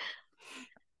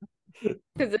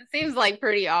it seems like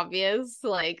pretty obvious,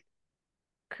 like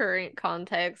current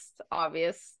context,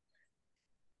 obvious.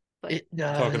 But It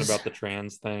does. Talking about the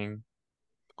trans thing.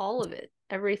 all of it,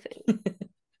 everything.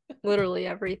 Literally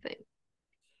everything.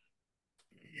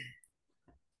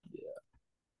 Yeah.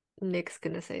 Nick's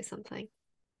gonna say something.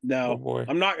 No, Oh boy.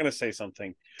 I'm not gonna say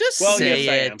something. Just Well, say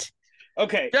yes, I am. it.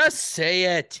 Okay, Just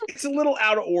say it. it's a little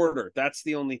out of order. That's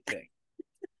the only thing.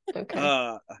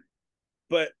 Okay.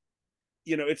 But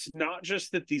it's not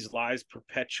just that these lies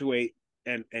perpetuate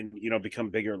and become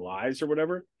bigger lies or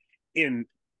whatever. In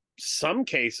some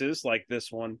cases, like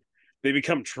this one, they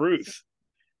become truth.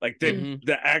 Like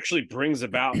that actually brings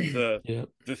about the Yep.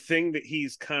 the thing that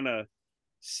he's kind of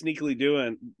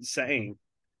sneakily saying.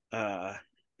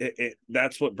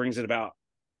 That's what brings it about.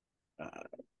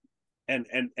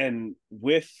 And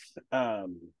with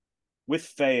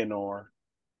Feanor,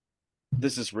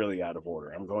 this is really out of order.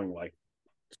 I'm going like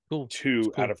Cool. two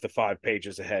Cool. out of the 5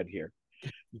 pages ahead here.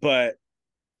 But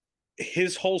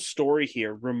his whole story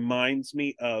here reminds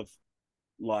me of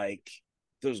like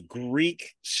those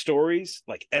Greek stories,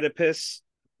 like Oedipus,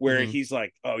 where he's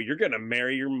like, "Oh, you're gonna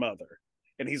marry your mother,"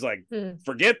 and he's like,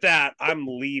 "Forget that, I'm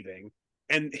leaving."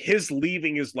 And his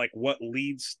leaving is like what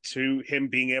leads to him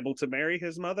being able to marry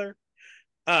his mother.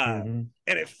 And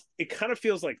it kind of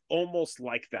feels like almost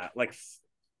like that, like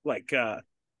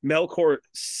Melkor,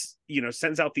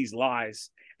 sends out these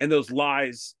lies, and those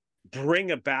lies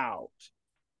bring about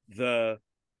the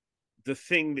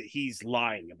thing that he's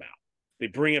lying about. They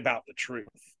bring about the truth.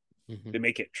 They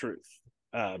make it truth,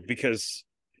 because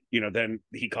then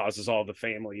he causes all the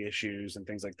family issues and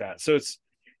things like that. So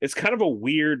it's kind of a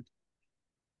weird.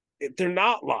 They're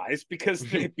not lies because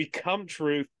they become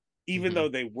truth, even though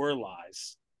they were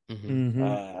lies.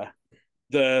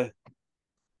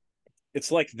 It's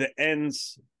like the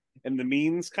ends and the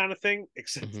means kind of thing,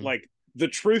 except like the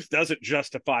truth doesn't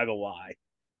justify the lie.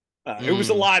 It was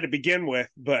a lie to begin with,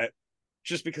 but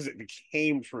just because it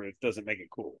became truth doesn't make it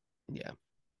cool. Yeah.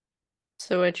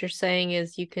 So what you're saying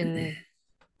is you can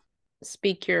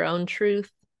speak your own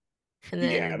truth, and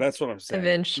then that's what I'm saying.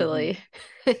 Eventually,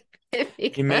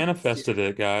 he manifested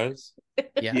it, guys.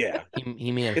 Yeah.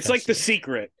 He manifested. It's like The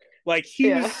Secret. Like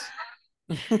he was.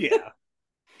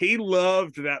 He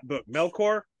loved that book.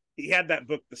 Melkor, he had that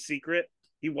book, The Secret.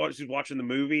 He was watching the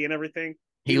movie and everything.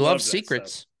 He loves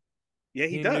secrets. Yeah,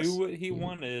 he does. Knew what he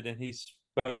wanted, and he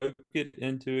spoke it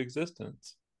into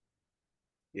existence.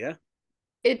 Yeah.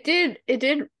 It did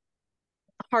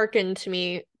hearken to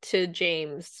me to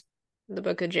James, the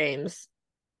book of James,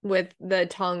 with the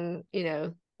tongue,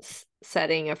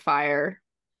 setting a fire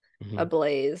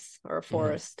ablaze, or a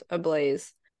forest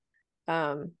ablaze.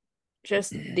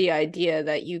 Just the idea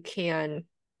that you can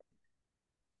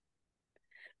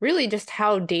really just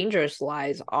how dangerous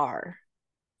lies are.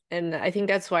 And I think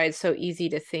that's why it's so easy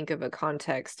to think of a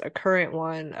context, a current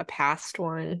one, a past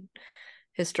one,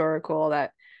 historical,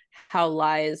 that how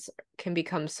lies can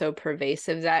become so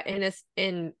pervasive that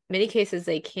in many cases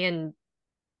they can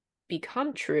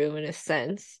become true in a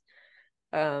sense.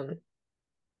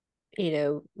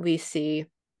 We see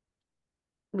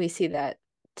that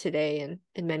today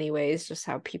in many ways, just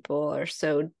how people are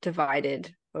so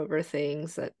divided over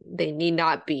things that they need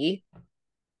not be,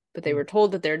 but they were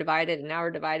told that they're divided, and now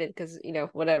we're divided because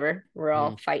whatever, we're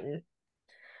all fighting.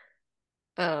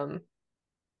 Yeah,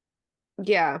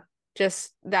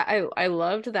 just that I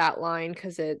loved that line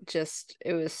because it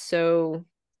was so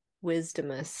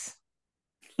wisdomous.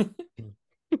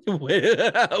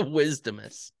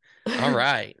 Wisdomous. All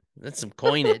right, that's some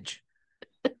coinage.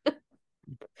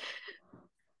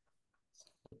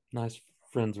 Nice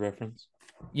Friends reference.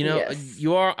 Yes.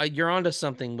 You're onto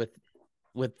something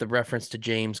with the reference to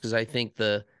James, because I think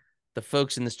the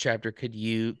folks in this chapter could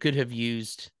have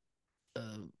used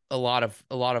a lot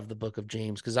of the book of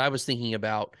James, because I was thinking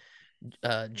about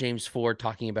James 4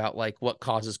 talking about like what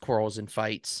causes quarrels and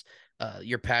fights,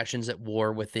 your passions at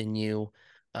war within you,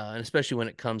 and especially when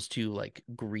it comes to like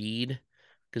greed,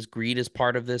 because greed is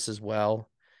part of this as well,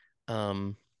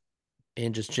 and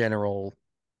just general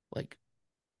like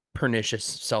pernicious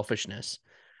selfishness.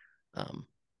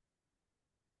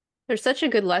 There's such a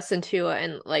good lesson too,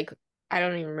 and like I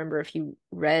don't even remember if you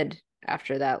read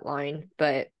after that line,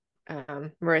 but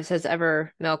where it says,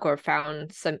 "Ever Melkor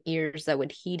found some ears that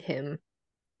would heed him,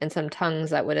 and some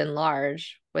tongues that would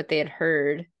enlarge what they had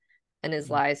heard, and his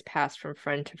lies passed from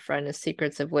friend to friend, as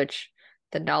secrets of which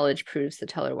the knowledge proves the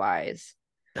teller wise.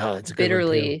 Oh, that's a good one too.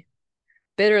 Bitterly,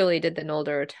 bitterly did the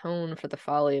Noldor atone for the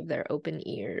folly of their open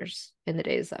ears in the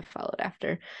days that followed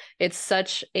after." It's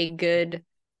such a good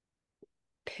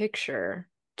picture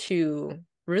to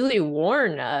really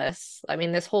warn us. I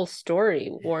mean, this whole story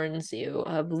warns you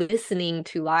of listening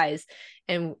to lies,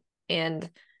 and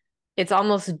it's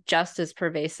almost just as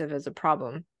pervasive as a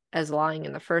problem as lying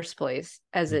in the first place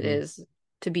as it is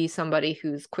to be somebody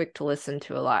who's quick to listen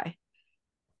to a lie.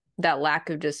 That lack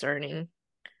of discerning.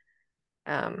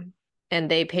 And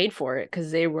they paid for it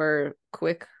because they were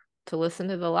quick to listen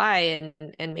to the lie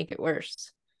and make it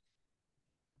worse.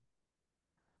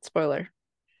 Spoiler.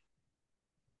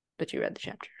 But you read the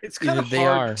chapter. It's kind of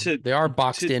hard to. They are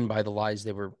boxed in by the lies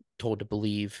they were told to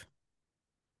believe.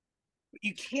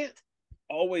 You can't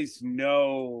always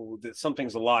know that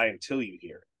something's a lie until you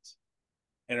hear it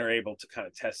and are able to kind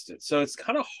of test it. So it's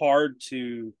kind of hard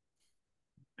to.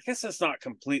 I guess that's not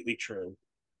completely true,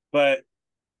 but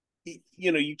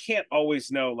you can't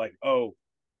always know, like, oh,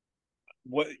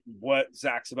 what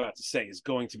Zach's about to say is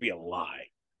going to be a lie.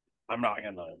 I'm not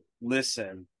gonna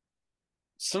listen.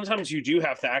 Sometimes you do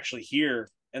have to actually hear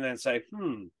and then say,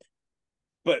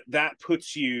 but that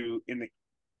puts you in the,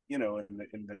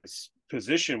 in this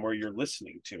position where you're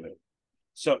listening to it.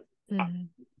 So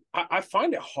I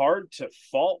find it hard to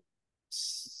fault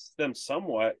them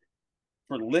somewhat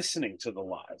for listening to the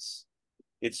lies.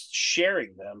 It's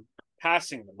sharing them,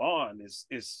 passing them on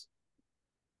is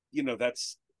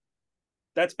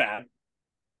that's bad.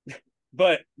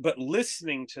 but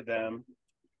listening to them,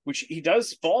 which he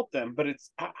does fault them, but it's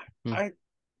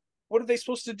what are they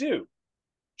supposed to do?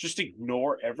 Just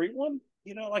ignore everyone?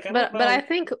 Like I don't know. But I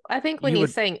think when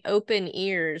he's saying open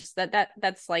ears,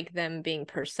 that's like them being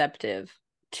perceptive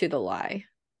to the lie.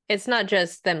 It's not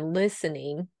just them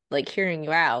listening, like hearing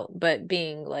you out, but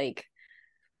being like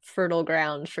fertile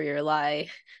ground for your lie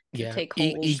to take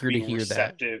hold. Eager to hear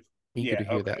receptive. Eager to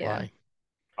hear that lie.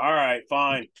 All right,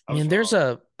 fine. Man, there's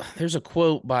a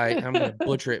quote by, I'm going to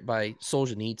butcher it, by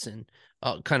Solzhenitsyn,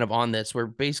 kind of on this, where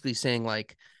basically saying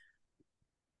like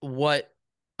what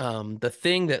the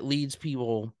thing that leads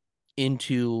people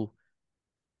into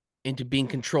being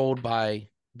controlled by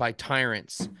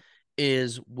tyrants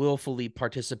is willfully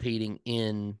participating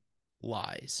in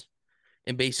lies.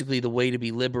 And basically the way to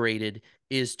be liberated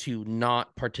is to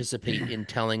not participate in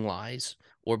telling lies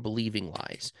or believing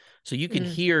lies. So you can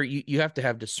hear, you have to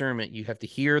have discernment. You have to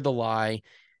hear the lie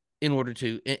in order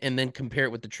to, and then compare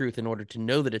it with the truth in order to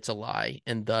know that it's a lie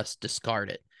and thus discard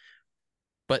it.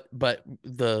 But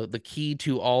the key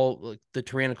to all, like, the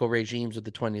tyrannical regimes of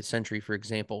the 20th century, for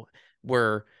example,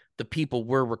 were the people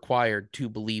were required to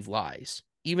believe lies.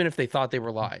 Even if they thought they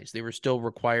were lies, they were still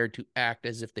required to act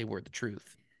as if they were the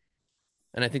truth.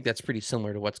 And I think that's pretty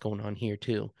similar to what's going on here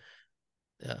too.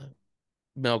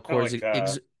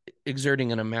 Melkor's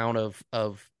exerting an amount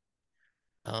of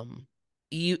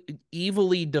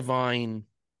evilly divine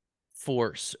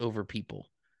force over people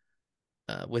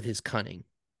with his cunning.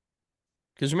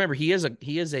 Because remember, he is a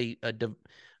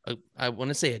I want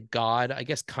to say a god, I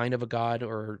guess kind of a god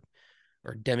or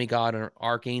demigod or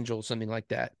archangel, something like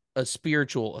that, a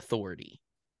spiritual authority.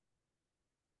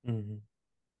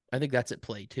 I think that's at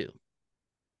play too.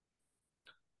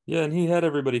 Yeah, and he had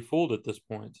everybody fooled at this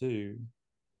point too.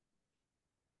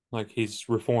 Like, he's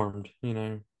reformed,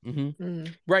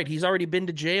 Right. He's already been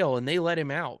to jail and they let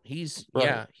him out. He's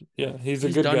right. He's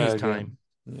a good done guy his again.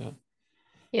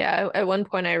 time. At one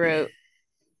point I wrote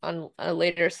on a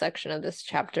later section of this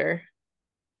chapter,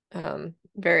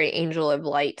 very Angel of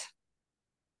Light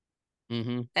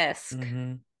esque,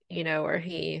 where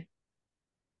he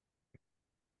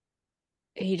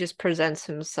just presents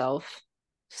himself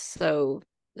so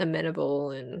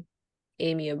amenable and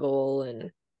amiable,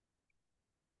 and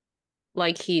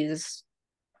like he's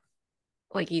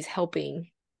helping,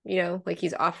 like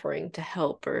he's offering to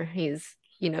help, or he's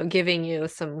giving you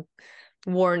some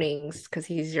warnings because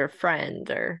he's your friend,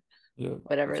 or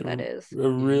whatever that is. A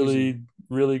really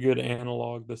really good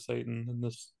analog to Satan in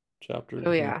this chapter.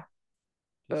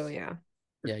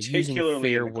 Using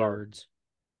fair words,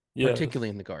 particularly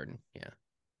in the garden.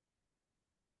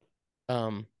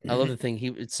 I love the thing.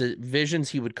 It's visions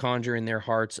he would conjure in their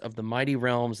hearts of the mighty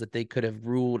realms that they could have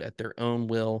ruled at their own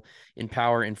will in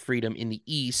power and freedom in the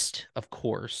East, of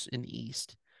course, in the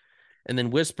East. And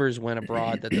then whispers went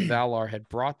abroad that the Valar had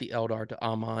brought the Eldar to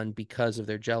Aman because of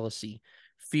their jealousy,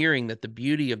 fearing that the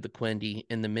beauty of the Quendi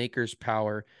and the Maker's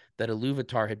power that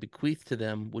Iluvatar had bequeathed to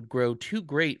them would grow too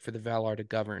great for the Valar to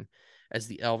govern, as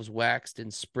the elves waxed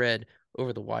and spread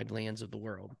over the wide lands of the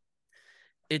world.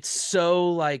 It's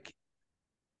so like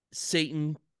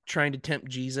Satan trying to tempt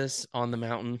Jesus on the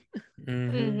mountain.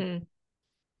 Mm-hmm. Mm-hmm.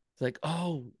 It's like,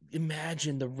 oh,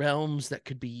 imagine the realms that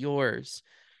could be yours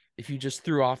if you just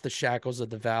threw off the shackles of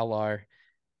the Valar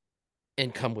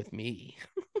and come with me.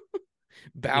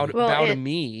 bow Yeah. Well, to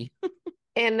me.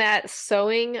 and that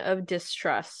sowing of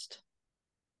distrust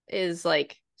is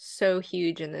like so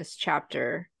huge in this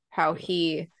chapter. How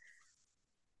he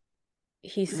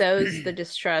sows the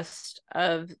distrust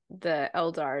of the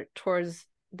Eldar towards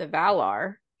the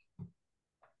Valar.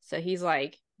 So he's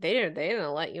like, they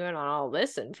didn't let you in on all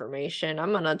this information.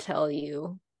 I'm gonna tell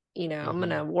you, I'm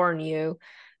gonna warn you.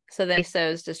 So then he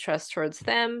sows distrust towards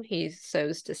them. He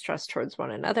sows distrust towards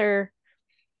one another.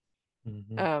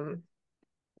 Mm-hmm.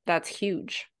 That's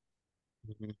huge.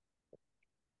 Mm-hmm.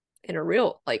 In a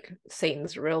real, like,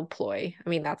 Satan's real ploy. I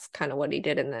mean, that's kind of what he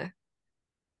did in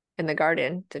the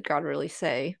garden. Did God really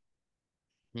say?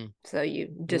 So you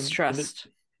distrust.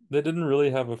 They didn't really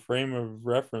have a frame of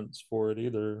reference for it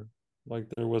either. Like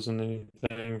there wasn't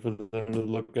anything for them to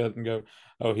look at and go,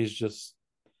 "Oh, he's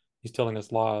telling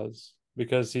us lies,"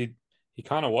 because he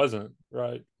kind of wasn't,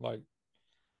 right? Like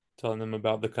telling them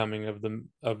about the coming of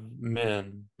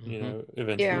men, Mm-hmm. Yeah.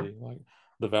 eventually. Like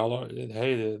the Vala,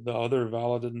 hey, the other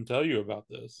Vala didn't tell you about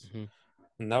this, Mm-hmm.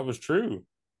 and that was true.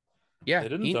 Yeah, They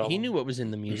didn't he tell he knew them. what was in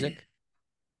the music.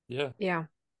 Yeah, Yeah.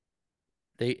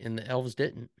 The elves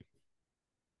didn't.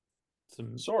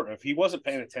 some Sort of. He wasn't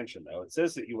paying attention though. It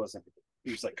says that he wasn't.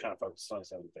 He was like kind of focused on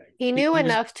his own thing. He He knew was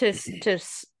enough to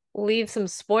leave some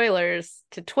spoilers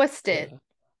to twist it,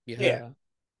 yeah, yeah. Yeah.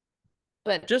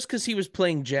 but Just because he was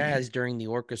playing jazz during the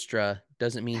orchestra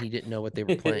doesn't mean he didn't know what they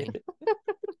were playing.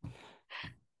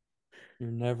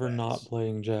 You're never not Yes.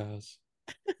 playing jazz.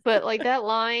 like that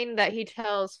line that he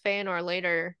tells Feanor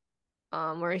later,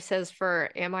 where he says, "For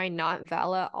am I not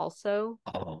Vala also?"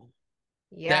 Oh,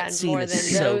 Yeah, that and scene more is than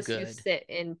so those who good. sit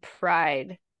in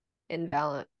pride in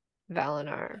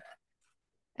Valinar.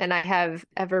 And I have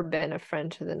ever been a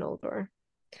friend to the Noldor.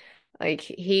 Like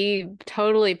he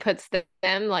totally puts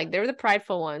them like they're the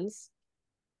prideful ones.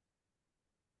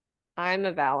 I'm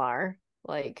a Valar.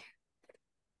 Like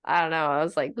I don't know. I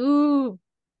was like, ooh,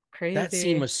 That scene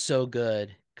crazy. was so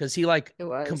good because he like It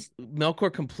was.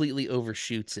 Melkor completely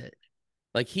overshoots it.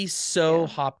 Like he's so Yeah.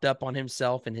 hopped up on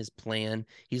himself and his plan.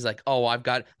 He's like, "Oh, I've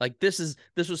got like this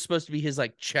was supposed to be his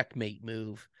like checkmate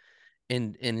move."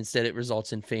 And instead it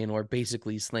results in Feanor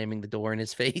basically slamming the door in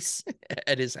his face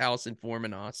at his house in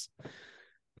Formanos.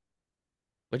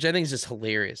 Which I think is just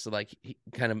hilarious. Like he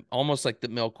kind of almost like the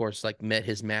Melkor's like met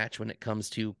his match when it comes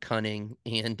to cunning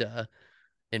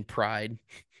and pride.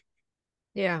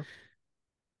 Yeah.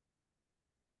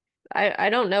 I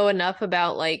don't know enough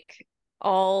about like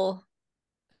all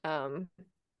um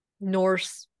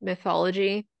Norse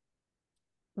mythology,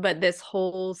 but this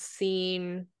whole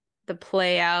scene, the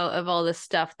play out of all the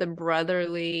stuff, the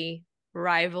brotherly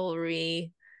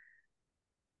rivalry,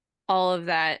 all of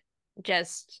that,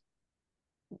 just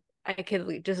I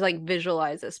could just like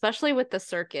visualize it, especially with the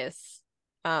circus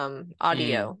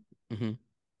audio. Mm-hmm.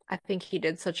 I think he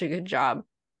did such a good job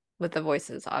with the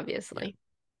voices, Yeah. obviously.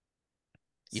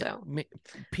 Yeah. So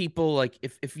People like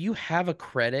if you have a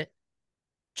credit,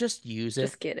 just use it.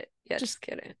 just get it. Yeah, Just just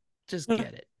get it. just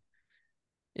get it.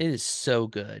 It is so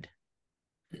good.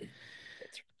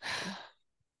 It's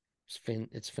good.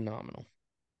 It's phenomenal.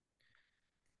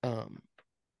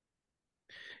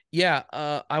 Yeah,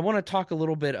 I want to talk a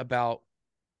little bit about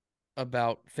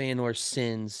Feanor's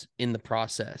sins in the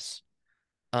process.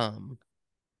 Um,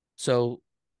 so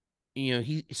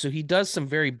he does some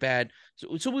very bad.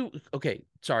 Okay,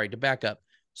 sorry to back up.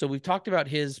 So we've talked about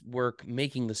his work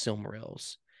making the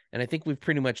Silmarils, and I think we've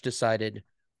pretty much decided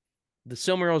the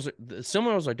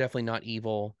Silmarils are definitely not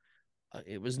evil.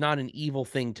 It was not an evil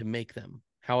thing to make them.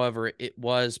 However, it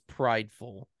was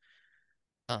prideful.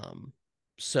 Um,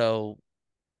 so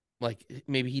like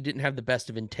maybe he didn't have the best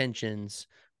of intentions,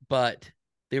 but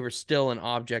they were still an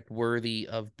object worthy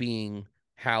of being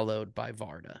hallowed by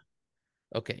Varda.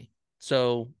 Okay.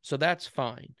 So that's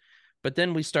fine. But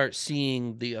then we start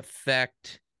seeing the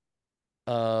effect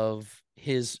of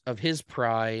his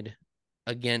pride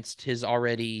against his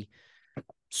already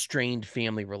strained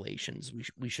family relations,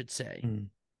 we should say. Mm.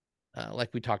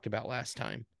 Like we talked about last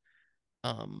time.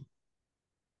 Um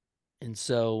and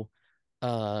so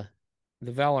uh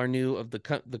the Valar knew of the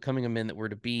coming of men that were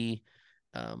to be.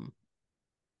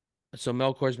 so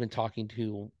Melkor's been talking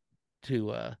to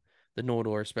the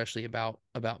Noldor, especially about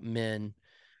men.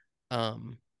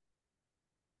 The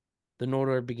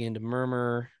Noldor began to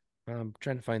murmur. I'm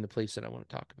trying to find the place that I want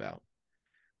to talk about.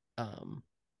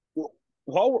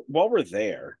 Well, while we're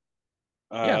there,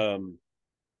 Yeah.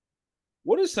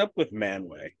 what is up with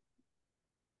Manway?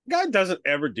 Guy doesn't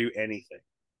ever do anything.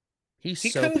 He's He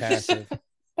so kind of passive.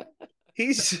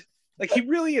 he's like he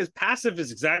really is. Passive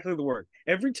is exactly the word.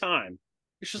 Every time,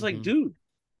 it's just like, dude,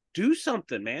 do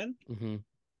something, man.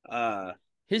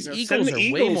 His Send Eagles the are way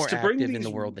Eagles more to bring active in these.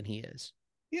 the world than he is.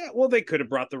 Yeah, well, they could have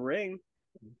brought the ring.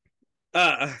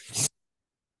 Like,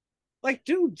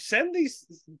 dude, send these,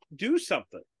 do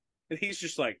something. And he's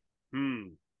just like,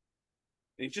 And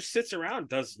he just sits around,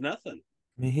 does nothing.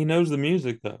 I mean, he knows the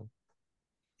music though.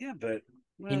 Yeah, but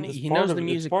well, He knows the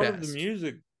music it's part best. of the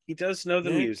music. He does know the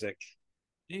Nick. music.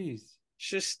 Jeez. It's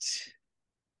just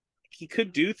he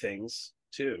could do things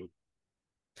too.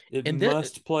 It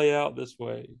must play out this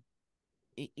way.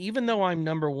 Even though I'm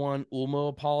number one Ulmo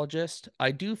apologist, I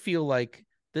do feel like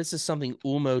this is something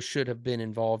Ulmo should have been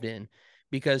involved in,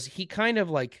 because he kind of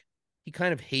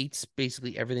hates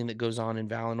basically everything that goes on in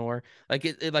Valinor. Like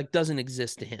it like doesn't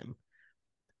exist to him.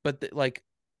 But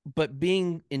but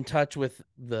being in touch with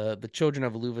the children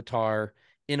of Iluvatar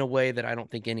in a way that I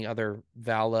don't think any other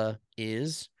Vala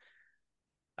is,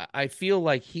 I feel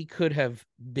like he could have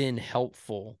been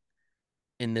helpful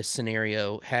in this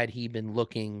scenario had he been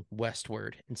looking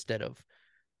westward instead of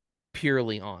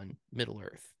purely on Middle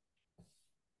Earth.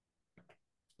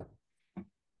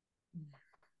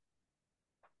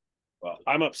 Well,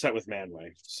 I'm upset with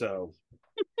Manway, so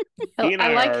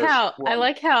I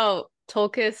like how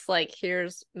Tolkis like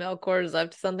hears Melkor's up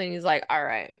to something. He's like, all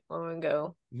right, I'm gonna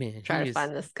go try to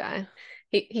find this guy.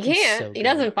 He can't. So he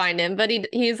doesn't find him, but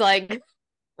he's like,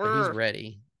 he's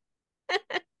ready.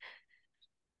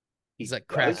 He's like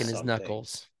cracking his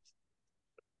knuckles.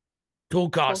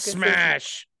 Tolkis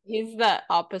smash. He's the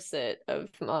opposite of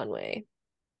Manway.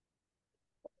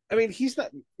 I mean, he's not.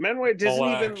 Manway doesn't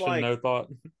even action, like. No thought.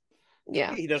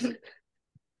 Yeah, he doesn't.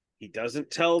 He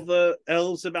doesn't tell the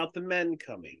elves about the men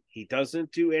coming. He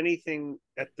doesn't do anything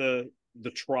at the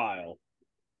trial.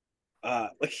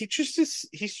 Like he just is.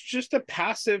 He's just a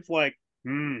passive. Like,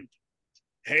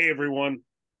 hey everyone,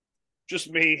 just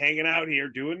me hanging out here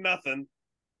doing nothing.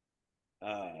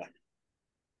 Like,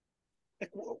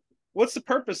 what's the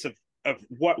purpose of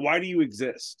what? Why do you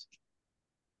exist?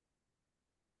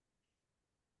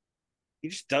 He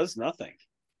just does nothing.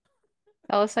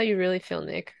 tell us how you really feel,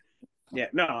 Nick. Yeah,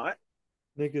 no,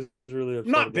 Nick is really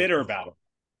upset. I'm not bitter about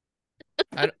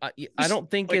him. I don't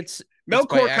think like, it's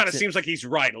Melkor kind of seems like he's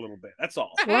right a little bit. That's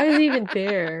all. Why is he even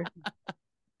there?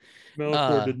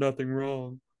 Melkor did nothing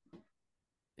wrong.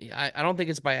 Yeah, I don't think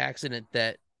it's by accident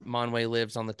that Manwë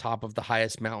lives on the top of the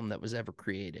highest mountain that was ever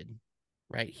created.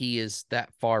 Right? He is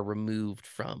that far removed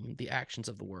from the actions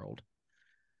of the world.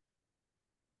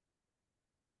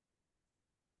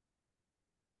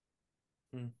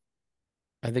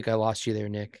 I think I lost you there,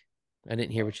 Nick. I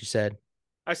didn't hear what you said.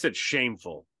 I said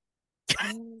shameful.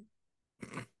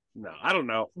 No, I don't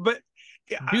know. But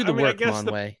do the work,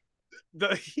 Manwë.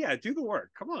 Yeah, do the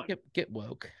work. Come on. Get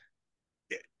woke.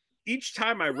 Each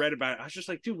time I read about it, I was just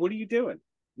like, dude, what are you doing?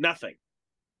 Nothing.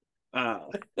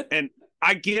 And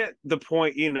I get the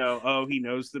point, he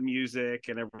knows the music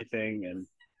and everything, and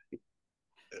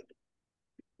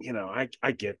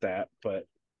I get that, but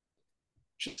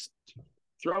just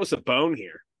throw us a bone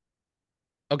here.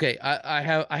 Okay, I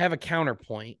have a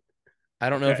counterpoint. I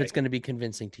don't know if it's going to be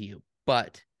convincing to you,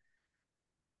 but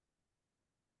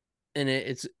I'm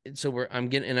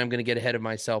going to get ahead of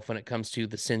myself when it comes to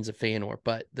the sins of Feanor,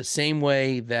 but the same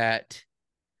way that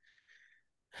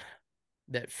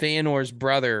Feanor's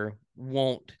brother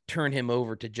won't turn him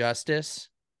over to justice,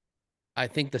 I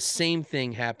think the same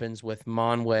thing happens with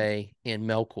Manwë and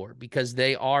Melkor, because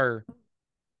they are,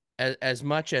 as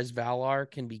much as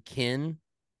Valar can be kin,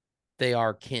 they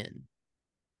are kin.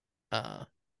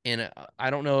 And I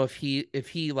don't know if he's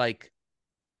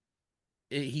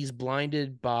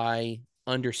blinded by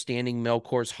understanding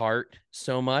Melkor's heart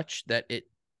so much that it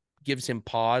gives him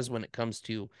pause when it comes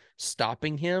to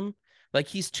stopping him. Like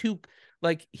he's too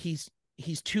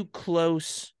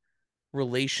close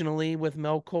relationally with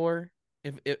Melkor.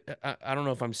 I don't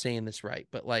know if I'm saying this right,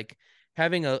 but like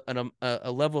having a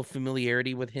level of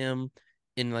familiarity with him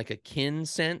in like a kin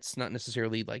sense, not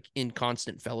necessarily like in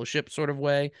constant fellowship sort of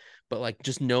way, but like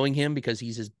just knowing him because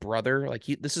he's his brother. Like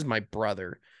this is my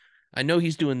brother. I know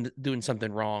he's doing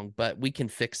something wrong, but we can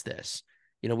fix this.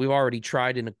 We've already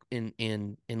tried and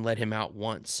let him out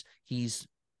once. He's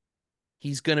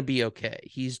He's gonna be okay.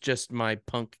 He's just my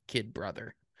punk kid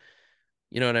brother.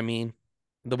 You know what I mean?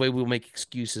 The way we'll make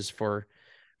excuses for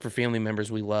family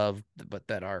members we love, but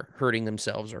that are hurting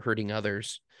themselves or hurting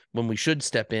others, when we should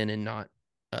step in and not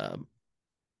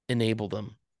enable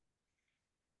them.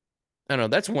 I don't know.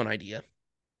 That's one idea.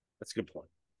 That's a good point.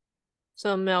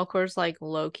 So Melkor's like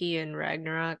Loki in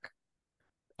Ragnarok.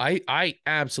 I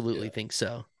absolutely Yeah. think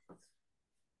so.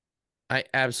 I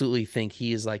absolutely think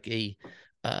he is like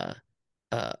uh,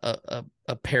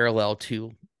 a parallel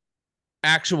to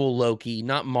actual Loki,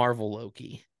 not Marvel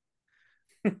Loki.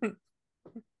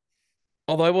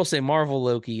 Although I will say Marvel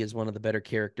Loki is one of the better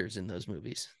characters in those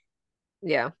movies.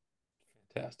 Yeah,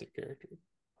 Fantastic character.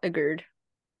 agreed.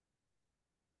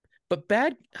 But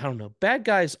I don't know. Bad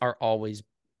guys are always,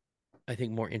 I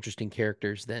think, more interesting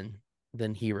characters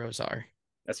than heroes are.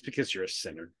 That's because you're a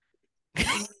sinner.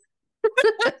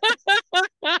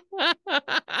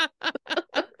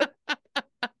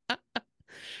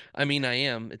 I mean, I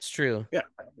am. It's true. Yeah.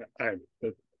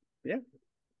 Yeah.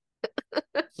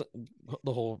 So,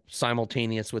 the whole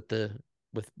simultaneous with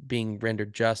being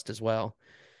rendered just as well.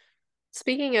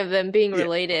 Speaking of them being Yeah.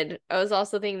 related, I was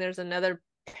also thinking there's another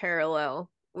parallel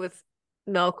with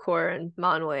Melkor and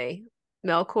Manwë.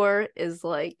 Melkor is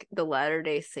like the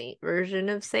Latter-day Saint version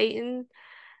of Satan,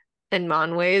 and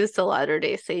Manwë is the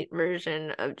Latter-day Saint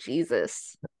version of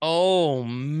Jesus. Oh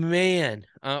man.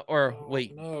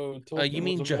 Wait. No, You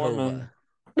mean Jehovah?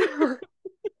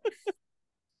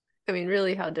 I mean,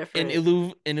 really, how And different?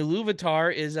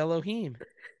 Iluvatar is Elohim.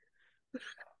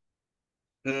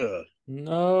 Ugh.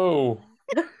 No.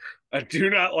 I do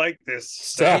not like this.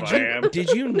 Stop. Sam, I am. Did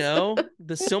you know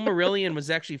the Silmarillion was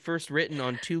actually first written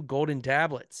on 2 golden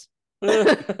tablets? By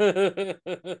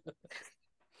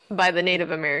the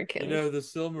Native Americans. The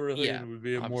Silmarillion Yeah, would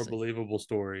be a more obviously. believable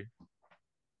story.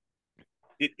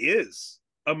 It is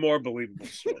a more believable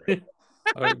story. Good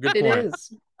It point.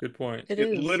 is. Good point. It It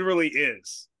is. literally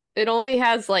is. It only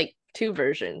has like 2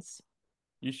 versions.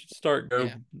 You should start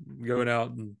Yeah. going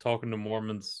out and talking to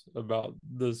Mormons about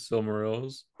the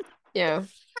Silmarils. Yeah.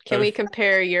 Can we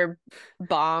compare your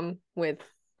bomb with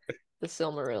the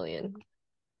Silmarillion?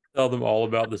 Tell them all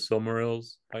about the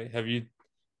Silmarils. Like, have you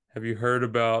heard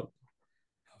about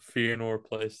how Fëanor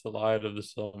placed the light of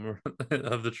the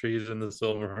of the trees in the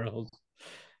Silmarils?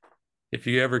 If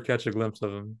you ever catch a glimpse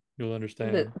of them, you'll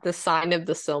understand. The sign of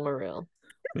the Silmaril.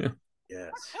 Yeah.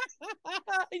 Yes.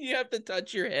 You have to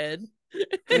touch your head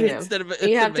Yeah. instead of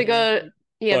You have to go.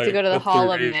 You have to Like, go to the with the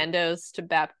Hall of reason. Mandos to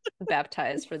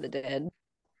baptize for the dead.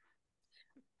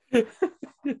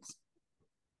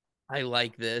 I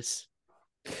like this.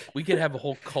 We could have a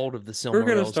whole cult of the We're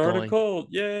gonna Silmarils start going. a cult!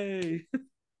 Yay!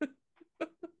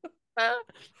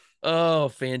 Oh,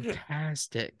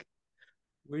 fantastic.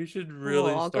 We should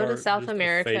really I'll go to start South just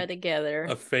America together.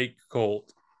 a fake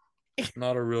cult,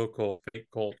 not a real cult, fake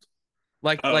cult.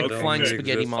 Like Oh, okay, flying good.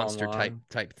 spaghetti Exists monster online.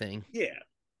 type thing. Yeah.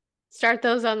 Start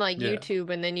those on like Yeah. YouTube,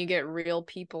 and then you get real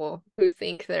people who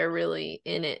think they're really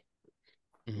in it.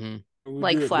 Mm-hmm. We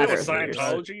Like do it flat You know what earthers.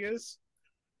 Scientology is?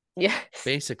 Yes.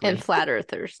 Basically. And flat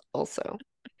earthers also.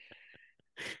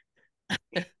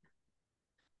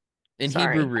 In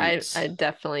Sorry, Hebrew roots. I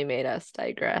definitely made us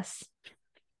digress.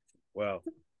 Well,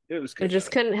 it was I good. just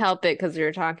though. couldn't help it because we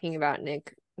were talking about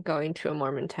Nick going to a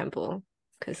Mormon temple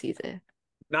because he's a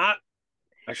Not.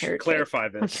 I should heretic. clarify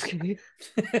I'm this. just kidding.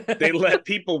 They let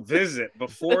people visit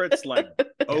before it's like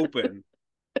open.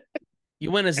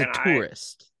 You went as a And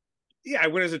tourist. Yeah, I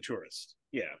went as a tourist.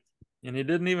 Yeah, And he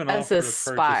didn't even As offer a to purchase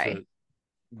spy. it.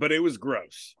 but it was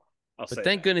gross. I'll say But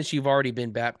thank that. goodness you've already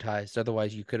been baptized.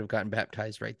 Otherwise, you could have gotten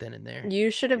baptized right then and there.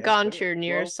 You should have Yeah, gone but- to your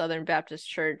nearest Southern Baptist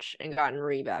church and gotten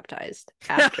rebaptized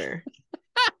after.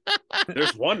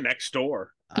 There's one next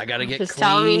door. I gotta get Just clean.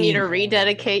 tell me you need to Oh my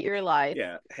rededicate God. your life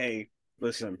Yeah. Hey,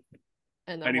 listen.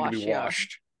 and I then need to wash be you out.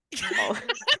 washed.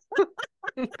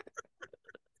 Oh.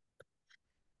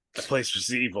 That place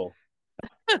was evil.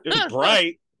 It was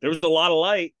bright. There was a lot of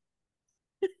light.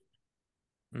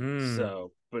 Mm.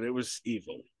 So, but it was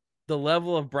evil. The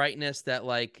level of brightness that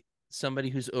like somebody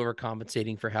who's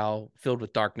overcompensating for how filled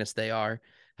with darkness they are,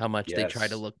 how much they try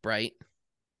to Yes. look bright.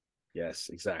 Yes,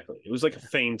 exactly. It was like a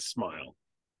feigned smile.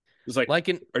 It was like, Like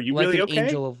an are you like really an okay?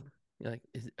 angel of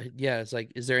yeah, it's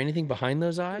like, is there anything behind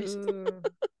those eyes? That's what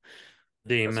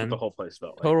Demon. the whole place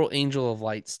felt like. Total angel of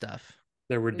light stuff.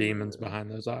 There were demons Mm.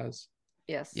 behind those eyes.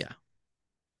 Yes. Yeah.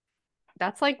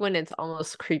 That's like when it's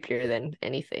almost creepier than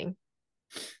anything.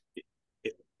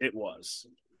 It was.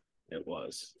 It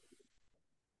was.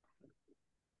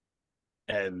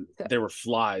 And there were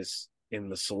flies in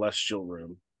the celestial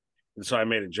room. And so I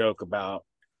made a joke about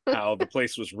how the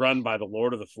place was run by the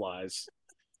Lord of the Flies,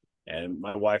 and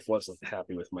my wife wasn't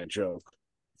happy with my joke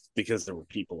because there were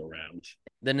people around.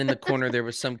 Then in the corner there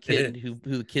was some kid who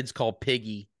the kids call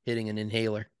Piggy hitting an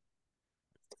inhaler.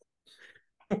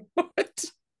 What?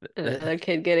 Another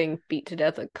kid getting beat to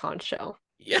death with conch shell.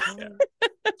 Yeah.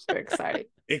 It's very exciting.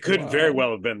 It could very Wow.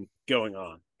 well have been going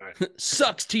on.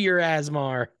 Sucks to your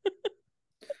Asmar.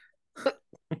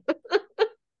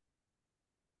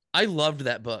 I loved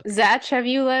that book. Zach, have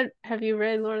you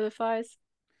read Lord of the Flies?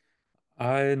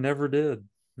 I never did.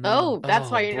 Oh, No. that's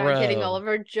why you're not getting bro. all of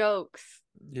our jokes.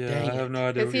 Yeah, Dang I have it. no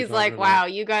idea. Because What you're he's like, talking about. wow,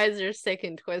 you guys are sick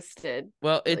and twisted.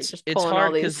 Well, Like, it's just it's pulling all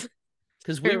hard these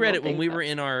because we read it when terrible we things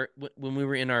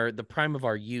were up. in our the prime of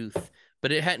our youth,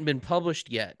 but it hadn't been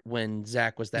published yet when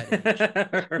Zach was that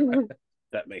age.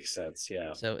 That makes sense.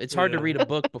 Yeah. So it's hard to Yeah. read a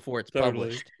book before it's Totally.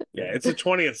 published. Yeah. It's a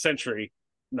 20th century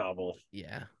novel.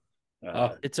 Yeah,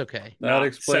 Oh, it's okay. that Not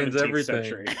explains 17th everything.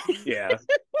 century. Yeah.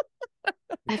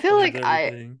 I feel like Explains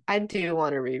everything. I do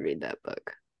want to reread that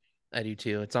book I do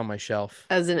too. It's on my shelf.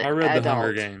 as an I read adult. the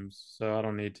Hunger Games, so I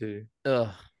don't need to. Ugh.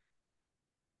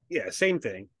 Yeah. Same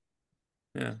thing.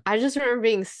 Yeah. I just remember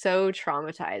being so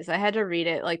traumatized. I had to read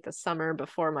it like the summer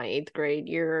before my 8th grade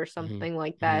year or something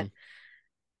like that.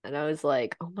 And I was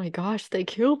like, oh my gosh, they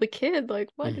killed the kid. Like,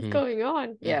 what is going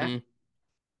on? Yeah.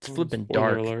 It's flipping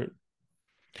Spoiler dark. alert.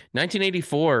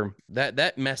 1984.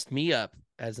 That messed me up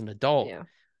as an adult. Yeah.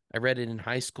 I read it in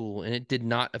high school, and it did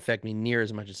not affect me near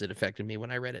as much as it affected me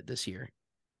when I read it this year.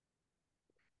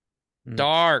 Mm.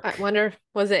 Dark. I wonder,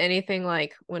 was it anything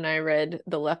like when I read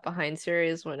the Left Behind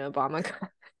series when Obama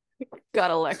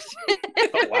got elected?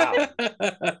 Oh, wow.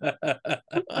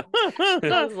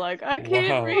 I was like, I can't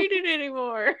Wow. read it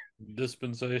anymore.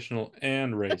 Dispensational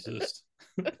and racist.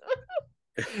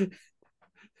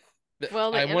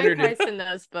 Well, the I wondered if Antichrist in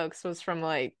those books was from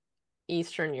like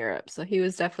Eastern Europe, so he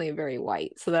was definitely very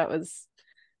white. So that was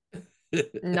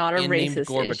not a and named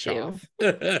racist issue.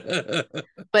 Gorbachev.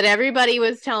 But everybody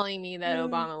was telling me that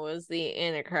Obama was the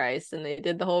Antichrist, and they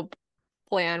did the whole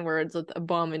play on words with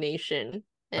abomination.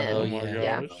 And Oh, Oh my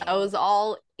yeah. gosh. I was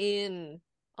all in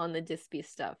on the Dispy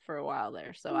stuff for a while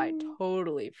there, so I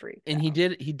totally freaked And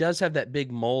out. he does have that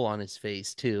big mole on his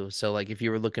face too. So like if you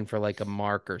were looking for like a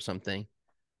mark or something.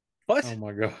 What? Oh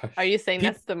my gosh. Are you saying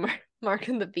Peop- that's the mark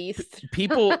of the beast?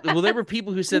 People there were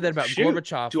people who said that about Shoot.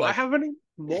 Gorbachev. Do I have any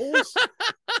moles?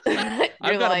 You're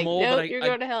I've got a like, mole, but nope, you're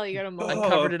going to hell. You got a I mole.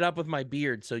 covered it up with my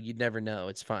beard, so you'd never know.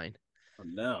 It's fine. Oh,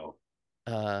 no.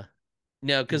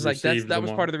 No, because You like received that the was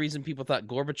part mark. of the reason people thought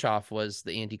Gorbachev was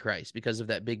the Antichrist because of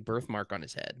that big birthmark on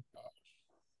his head.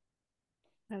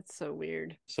 That's so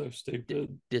weird. So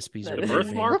stupid. Dispies That are The is weird,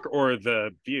 man. birthmark or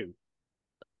the view?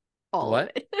 All What?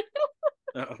 of it.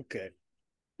 Oh, okay.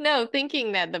 No,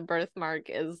 thinking that the birthmark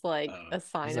is like a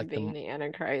sign like of the- being the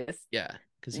Antichrist. Yeah,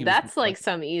 because he That's was like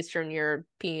some Eastern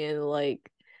European like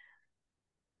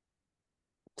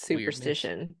Weirdness.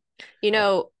 superstition. You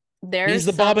know, there's He's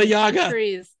the some Baba Yaga.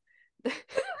 countries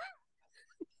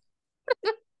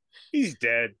He's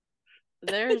dead.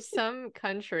 there's some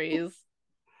countries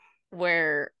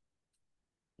where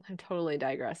I'm totally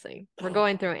digressing. We're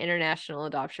going through an international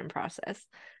adoption process.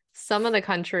 Some of the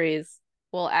countries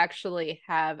will actually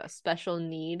have a special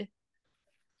need,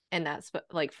 and that's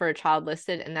like for a child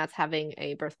listed, and that's having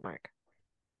a birthmark.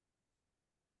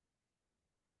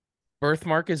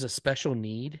 birthmark is a special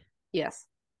need. Yes.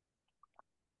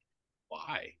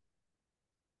 Why?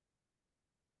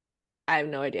 I have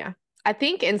no idea. I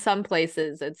think in some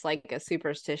places it's like a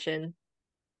superstition.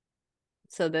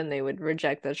 So then they would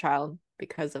reject the child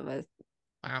because of a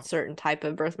Wow. certain type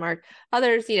of birthmark.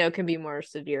 Others, you know, can be more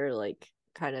severe, like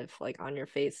kind of like on your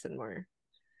face and more.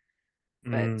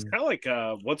 But Mm. Kind of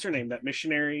like what's her name? That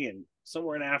missionary in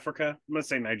somewhere in Africa. I'm gonna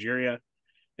say Nigeria.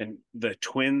 And the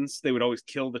twins, they would always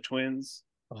kill the twins.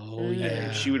 Oh Mm. yeah.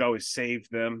 And she would always save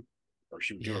them, or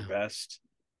she would do Yeah. her best.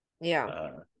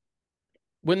 yeah.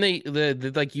 When they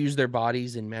like use their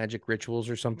bodies in magic rituals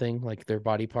or something, like their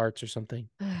body parts or something.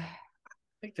 I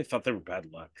think they thought they were bad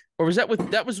luck. Or was that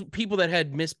was people that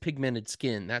had mispigmented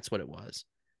skin? That's what it was.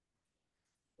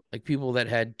 Like people that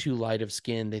had too light of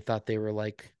skin, they thought they were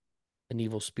like an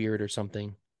evil spirit or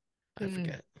something. I Mm. forget.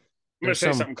 I'm gonna There's say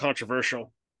some- something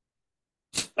controversial.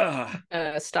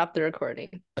 Stop the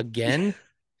recording. Again?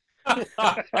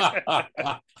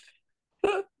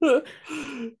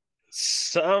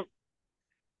 Some,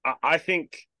 I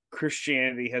think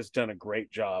Christianity has done a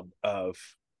great job of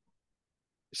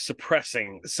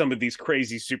suppressing some of these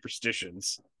crazy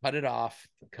superstitions. Cut it off.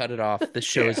 Cut it off. This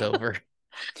show is Yeah. over.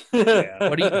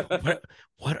 Yeah.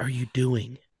 What are you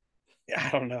doing? I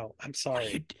don't know. I'm What are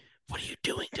sorry. you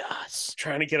doing to us?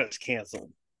 Trying to get us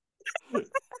canceled.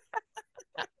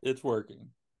 It's working.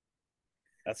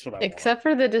 That's what I Except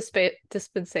for the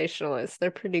dispensationalists,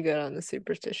 they're pretty good on the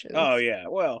superstitions. want. Oh yeah,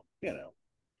 well,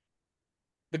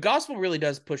 The gospel really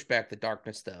does push back the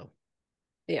darkness, though.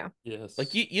 Yeah. Yes.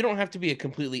 Like you don't have to be a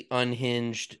completely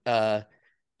unhinged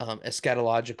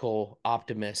eschatological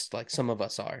optimist like some of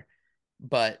us are,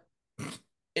 but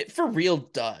it for real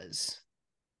does.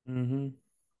 Mm-hmm.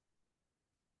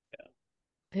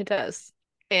 It does.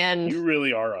 And you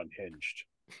really are unhinged.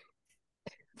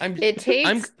 I'm it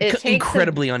takes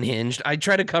incredibly unhinged. I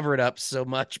try to cover it up so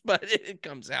much, but it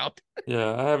comes out.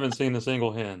 Yeah, I haven't seen a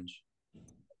single hinge.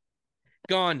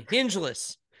 Gone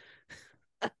hingeless.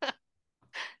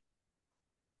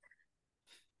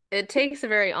 it takes a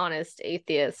very honest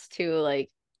atheist to like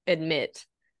admit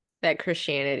that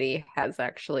Christianity has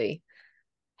actually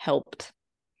helped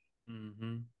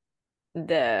Mm-hmm.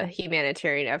 the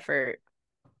humanitarian effort.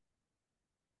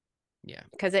 Yeah.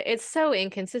 Because it's so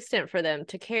inconsistent for them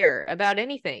to care about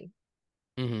anything.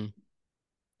 Mm-hmm.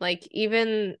 Like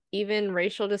even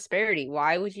racial disparity.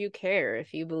 Why would you care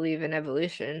if you believe in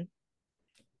evolution?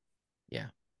 Yeah.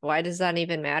 Why does that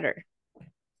even matter?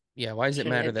 Yeah, why does it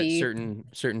Shouldn't matter it that be?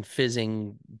 certain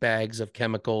fizzing bags of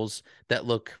chemicals that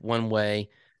look one way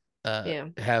Yeah.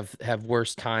 have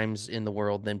worse times in the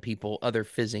world than other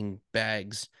fizzing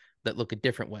bags that look a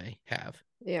different way have?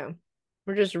 Yeah.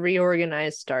 We're just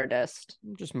reorganized stardust.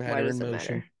 Just Why matter in does it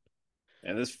motion. matter?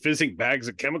 And this fizzing bags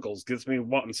of chemicals gets me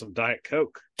wanting some Diet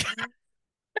Coke.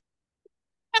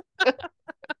 I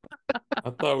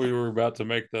thought we were about to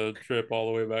make the trip all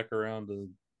the way back around to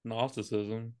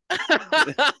Gnosticism.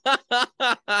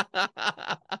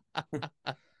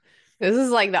 This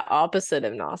is like the opposite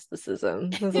of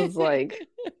Gnosticism. This is like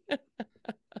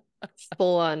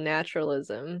full on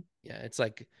naturalism. Yeah, it's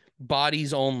like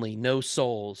bodies only, no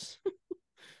souls.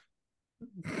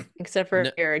 Except No,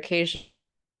 for your occasional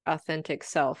authentic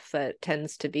self that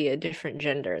tends to be a different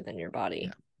gender than your body.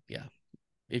 yeah.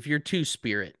 If you're two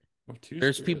spirit, Or two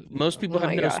there's spirit. people. Most people Oh have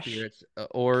my no gosh. spirits,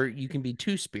 or you can be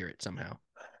two spirit somehow.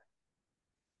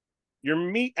 Your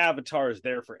meat avatar is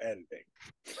there for editing.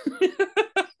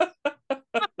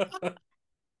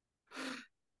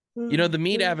 You know, the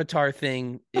meat avatar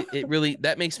thing, it really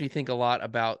that makes me think a lot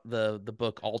about the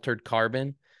book Altered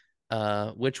Carbon,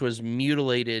 which was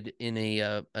mutilated in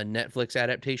a Netflix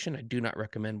adaptation. I do not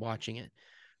recommend watching it,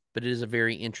 but it is a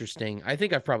very interesting. I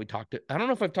think I've probably I don't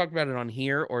know if I've talked about it on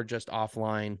here or just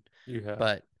offline, You have.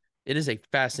 but it is a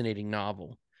fascinating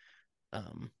novel.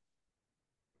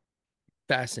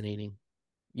 Fascinating.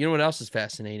 You know what else is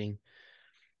fascinating?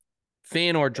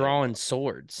 Fëanor drawing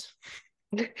swords.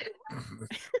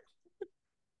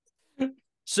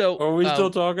 So, Are we still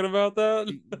talking about that?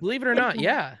 believe it or not,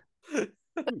 yeah.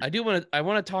 I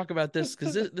want to talk about this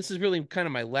because this is really kind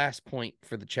of my last point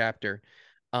for the chapter.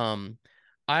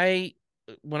 I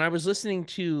when I was listening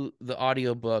to the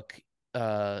audiobook,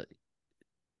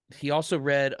 he also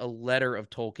read a letter of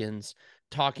Tolkien's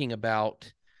talking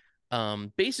about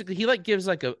basically he like gives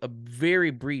like a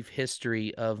very brief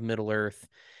history of Middle Earth,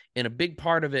 and a big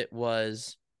part of it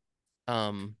was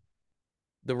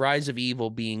the rise of evil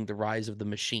being the rise of the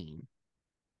machine,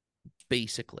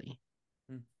 basically.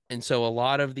 And so a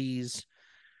lot of these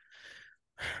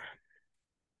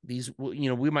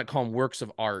we might call them works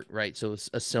of art, right? So it's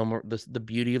the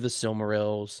beauty of the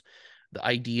Silmarils, the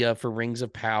idea for rings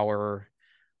of power,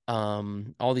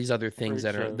 all these other things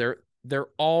Great that are show. they're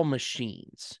all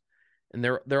machines, and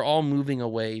they're all moving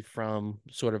away from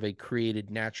sort of a created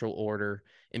natural order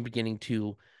and beginning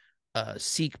to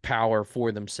seek power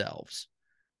for themselves.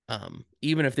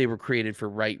 Even if they were created for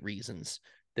right reasons,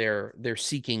 they're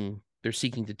seeking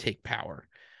to take power.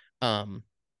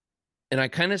 And I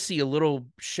kind of see a little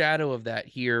shadow of that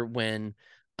here when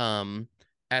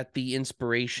at the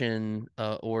inspiration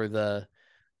or the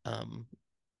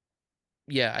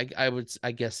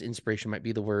I guess inspiration might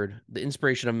be the word. The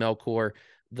inspiration of Melkor,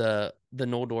 the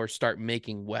Noldor start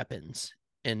making weapons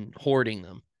and hoarding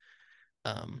them.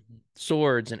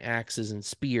 Swords and axes and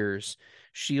spears,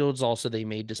 shields also they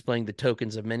made, displaying the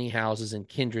tokens of many houses and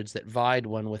kindreds that vied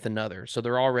one with another. So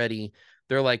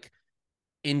they're like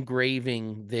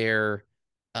engraving their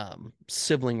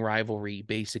sibling rivalry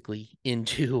basically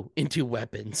into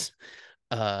weapons.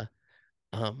 Uh,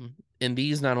 and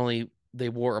these not only they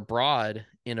wore abroad,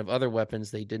 and of other weapons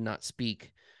they did not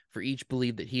speak, for each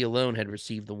believed that he alone had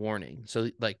received the warning. So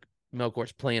like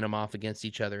Melkor's playing them off against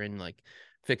each other and like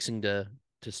fixing to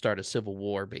start a civil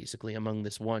war basically among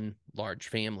this one large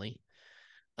family.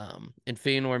 And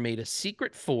Fëanor made a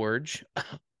secret forge,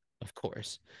 of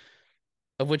course,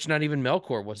 of which not even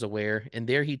Melkor was aware, and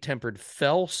there he tempered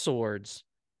fell swords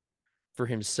for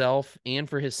himself and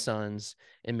for his sons,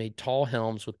 and made tall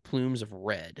helms with plumes of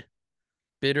red.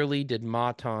 Bitterly did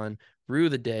Matan rue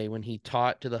the day when he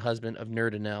taught to the husband of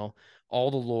Nerdanel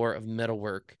all the lore of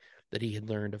metalwork that he had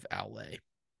learned of Aule.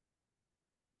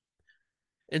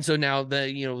 And so now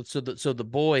the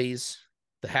boys,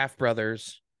 the half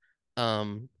brothers,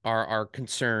 are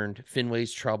concerned.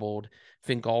 Finway's troubled.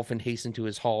 Fingolfin hastened to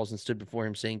his halls and stood before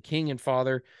him, saying, "King and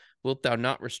father, wilt thou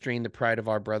not restrain the pride of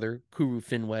our brother, Kuru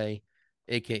Finway,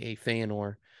 aka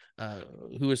Feanor,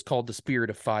 who is called the Spirit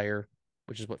of Fire,"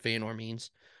 which is what Feanor means,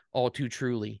 all too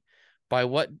truly. By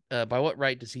what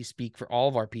right does he speak for all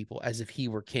of our people as if he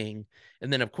were king?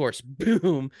 And then, of course,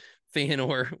 boom,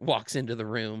 Feanor walks into the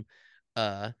room,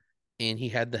 and he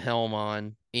had the helm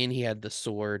on, and he had the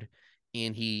sword,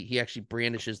 and he actually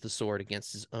brandishes the sword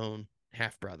against his own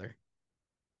half brother.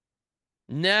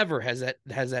 Never has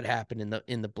that happened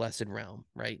in the Blessed Realm,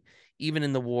 right? Even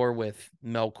in the war with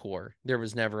Melkor, there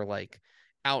was never like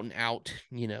out and out,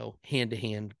 hand to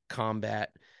hand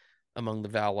combat among the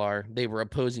Valar. They were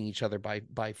opposing each other by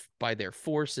their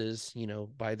forces,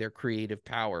 by their creative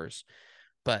powers.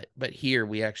 But here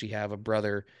we actually have a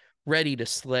brother ready to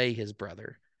slay his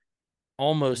brother.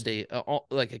 Almost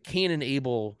like a Cain and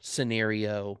Abel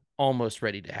scenario, almost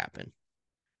ready to happen.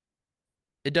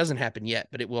 It doesn't happen yet,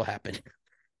 but it will happen.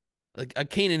 Like a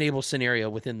Cain and Abel scenario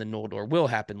within the Noldor will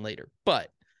happen later, but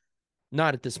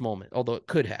not at this moment. Although it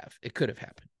could have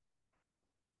happened.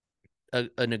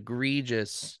 An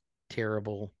egregious,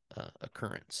 terrible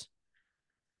occurrence.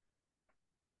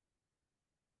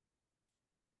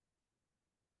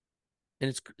 And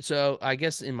it's so, I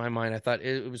guess in my mind, I thought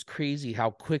it was crazy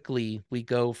how quickly we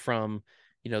go from,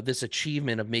 this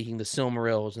achievement of making the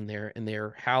Silmarils, and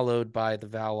they're hallowed by the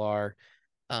Valar,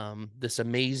 this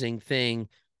amazing thing,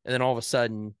 and then all of a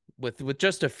sudden, with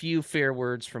just a few fair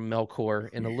words from Melkor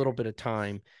and a little bit of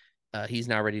time, he's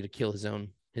now ready to kill his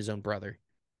own brother.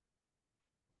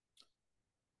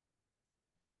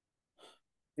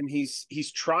 And he's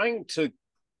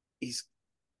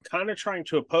kind of trying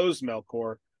to oppose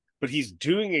Melkor, but he's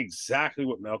doing exactly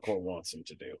what Melkor wants him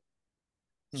to do.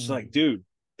 It's like, dude,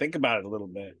 think about it a little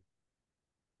bit.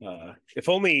 If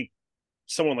only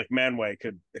someone like Manwë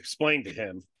could explain to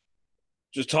him,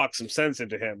 just talk some sense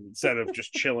into him instead of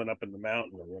just chilling up in the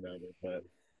mountain or whatever. But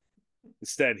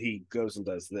instead, he goes and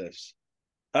does this.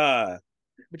 But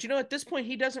at this point,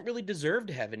 he doesn't really deserve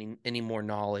to have any more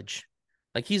knowledge.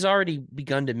 Like, he's already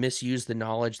begun to misuse the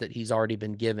knowledge that he's already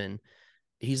been given.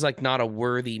 He's like not a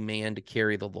worthy man to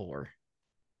carry the lore.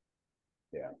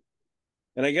 Yeah.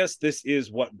 And I guess this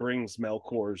is what brings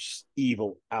Melkor's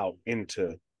evil out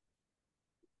into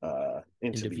the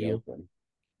view. open.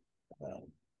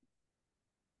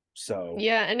 So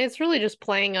yeah, and it's really just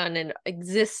playing on an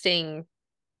existing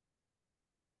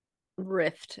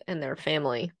rift in their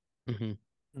family. Mm-hmm.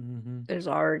 Mm-hmm. There's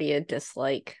already a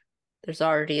dislike. There's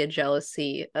already a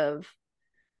jealousy of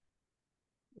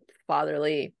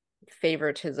fatherly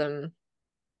favoritism.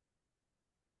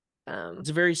 It's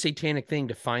a very satanic thing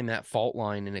to find that fault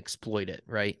line and exploit it,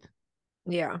 right?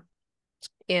 Yeah.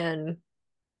 And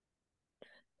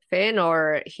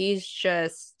Feanor, he's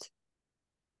just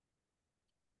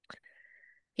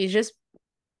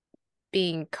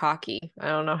being cocky. I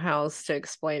don't know how else to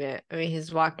explain it. I mean,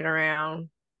 he's walking around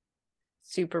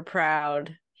super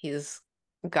proud. He's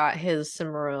got his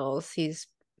Silmarils. He's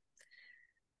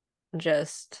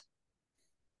just...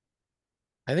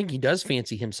 I think he does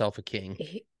fancy himself a king.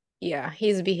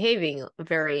 He's behaving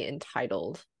very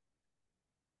entitled.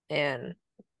 And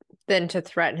then to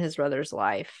threaten his brother's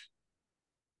life.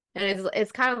 And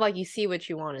it's kind of like you see what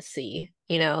you want to see,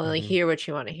 like hear what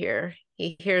you want to hear.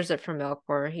 He hears it from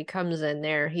Melkor. He comes in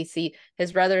there. He see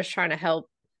his brother's trying to help,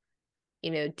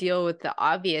 deal with the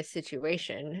obvious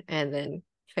situation. And then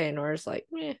Feanor's like,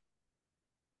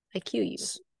 I kill you.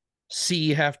 See,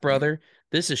 half-brother,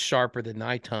 this is sharper than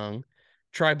thy tongue.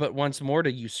 Try but once more to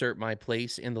usurp my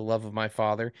place in the love of my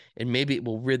father, and maybe it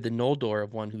will rid the Noldor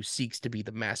of one who seeks to be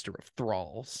the master of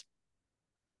thralls.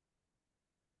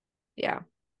 Yeah.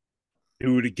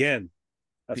 Do it again.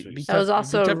 That's what that was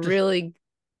also really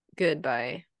good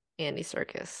by Andy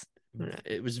Serkis.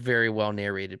 It was very well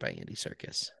narrated by Andy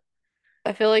Serkis.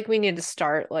 I feel like we need to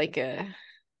start like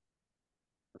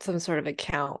some sort of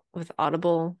account with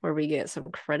Audible where we get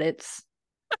some credits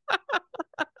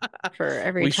for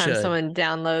every time someone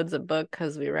downloads a book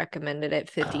because we recommended it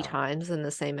 50 times in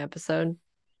the same episode.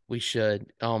 We should.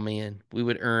 Oh man,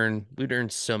 we'd earn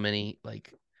so many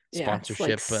like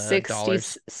sponsorship like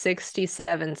dollars.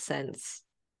 67 cents.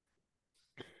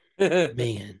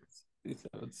 Man.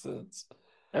 67 cents.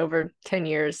 Over 10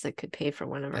 years that could pay for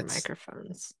one of our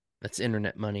microphones. That's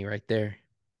internet money right there.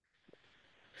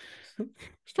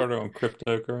 Started on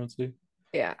cryptocurrency.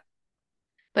 Yeah.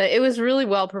 But it was really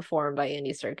well performed by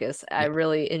Andy Serkis. I Yeah.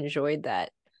 really enjoyed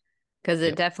that because it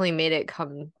Yep. definitely made it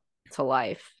come to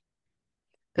life.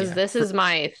 Because Yeah. this is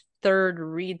my third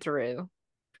read through,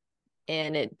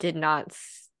 and it did not,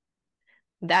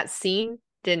 that scene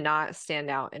did not stand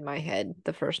out in my head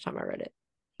the first time I read it,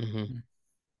 Mm-hmm.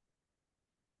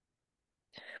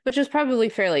 which is probably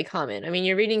fairly common. I mean,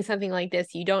 you're reading something like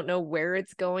this, you don't know where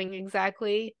it's going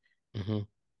exactly. Mm-hmm.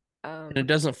 And it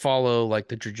doesn't follow like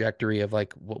the trajectory of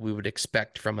like what we would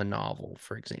expect from a novel,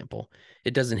 for example.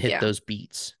 It doesn't hit Yeah. those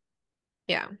beats.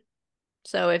 Yeah.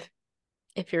 So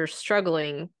if you're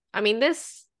struggling, I mean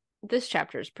this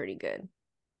chapter is pretty good.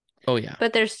 Oh yeah.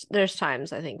 But there's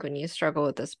times I think when you struggle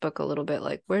with this book a little bit,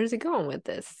 like where's it going with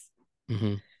this?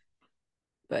 Mm-hmm.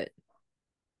 But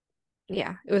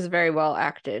yeah, it was very well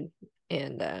acted,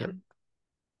 and Yep.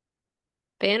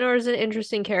 Feanor is an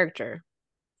interesting character.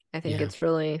 I think Yeah. it's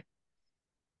really,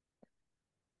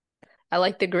 I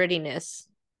like the grittiness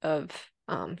of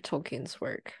Tolkien's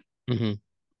work.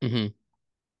 Mm-hmm. Mm-hmm.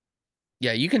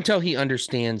 Yeah, you can tell he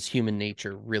understands human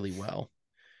nature really well.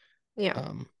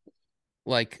 Yeah.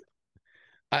 Like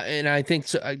and I think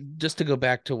so. Just to go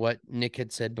back to what Nick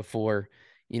had said before,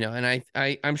 and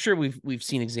I'm sure we've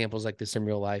seen examples like this in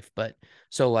real life, but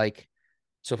so like,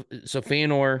 so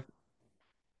Feanor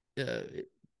uh,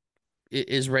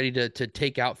 is ready to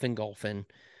take out Fingolfin.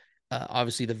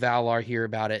 Obviously, the Valar hear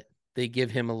about it. They give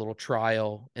him a little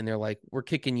trial, and they're like, "We're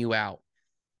kicking you out."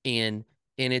 And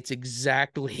it's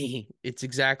exactly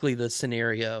the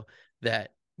scenario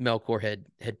that Melkor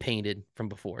had painted from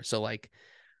before. So like,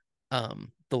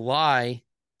 the lie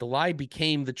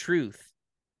became the truth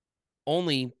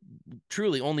only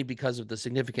truly only because of the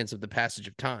significance of the passage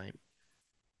of time.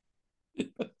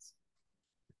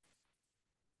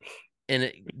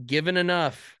 And given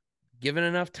enough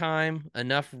time,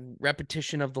 enough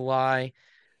repetition of the lie,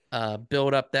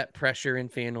 build up that pressure in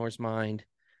Feanor's mind,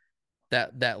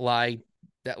 that lie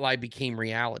became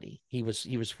reality. He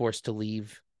was forced to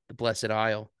leave the Blessed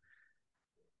Isle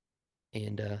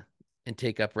and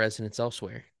take up residence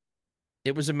elsewhere.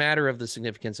 It was a matter of the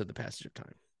significance of the passage of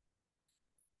time.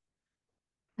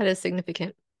 That is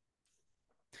significant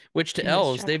Which to in this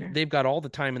elves, chapter. they've got all the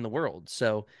time in the world,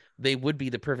 so they would be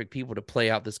the perfect people to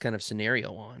play out this kind of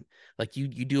scenario on. Like you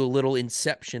do a little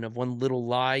inception of one little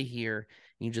lie here,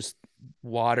 and you just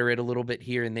water it a little bit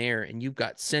here and there, and you've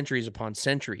got centuries upon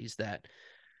centuries that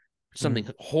something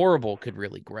horrible could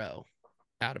really grow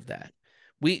out of that.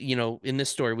 We, in this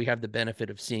story, we have the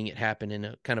benefit of seeing it happen in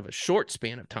a kind of a short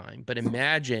span of time. But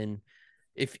imagine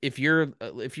if you're a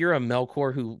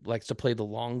Melkor who likes to play the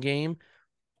long game,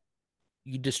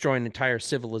 you destroy an entire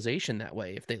civilization that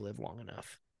way if they live long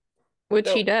enough. Which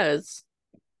No, he does.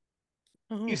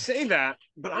 you say that,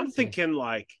 but I'm thinking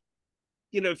like,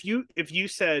 if you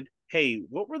said, "Hey,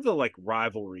 what were the like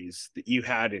rivalries that you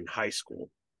had in high school?"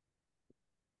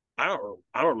 I don't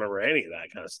remember any of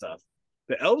that kind of stuff.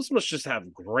 The elves must just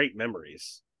have great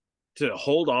memories to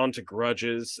hold on to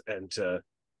grudges and to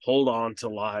hold on to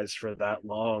lies for that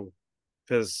long,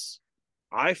 because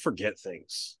I forget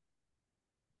things.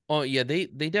 Oh yeah, they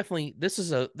definitely, this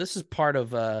is part of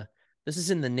this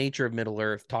is in the nature of Middle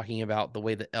Earth, talking about the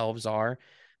way the elves are.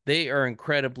 They are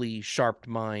incredibly sharp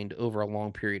mind over a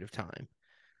long period of time.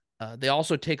 They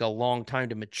also take a long time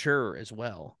to mature as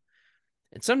well.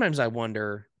 And sometimes I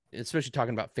wonder, especially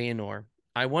talking about Feanor,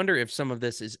 I wonder if some of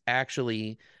this is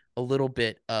actually a little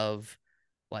bit of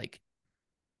like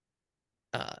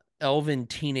elven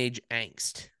teenage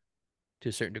angst to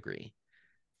a certain degree.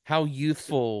 How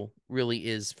youthful really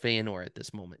is Feanor at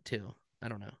this moment too? I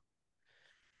don't know.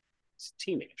 It's a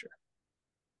teenager.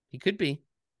 He could be.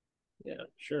 Yeah,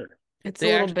 sure. It's a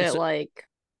They little actually, bit like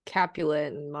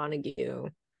Capulet and Montague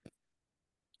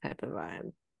type of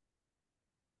vibe.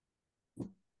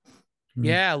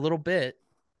 yeah, a little bit.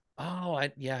 Oh, I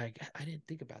didn't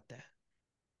think about that.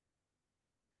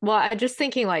 Well, I just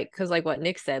thinking like, because like what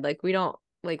Nick said, like we don't,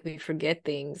 like we forget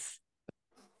things,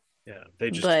 Yeah,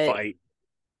 they just but fight.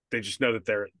 They just know that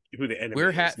they're who the enemy We're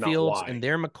is, not Hatfields and why.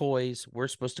 they're McCoys. We're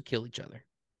supposed to kill each other.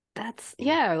 that's,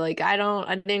 yeah, like I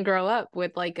didn't grow up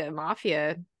with like a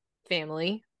mafia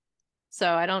family, so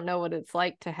I don't know what it's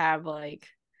like to have like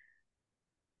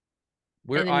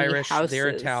We're enemy Irish. They're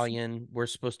houses. Italian. We're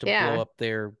supposed to blow Yeah, up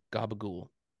their gabagool.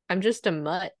 I'm just a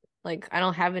mutt. Like I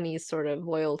don't have any sort of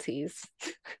loyalties.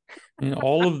 And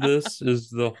all of this is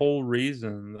the whole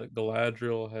reason that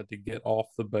Galadriel had to get off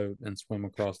the boat and swim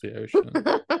across the ocean.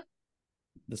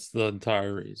 That's the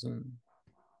entire reason.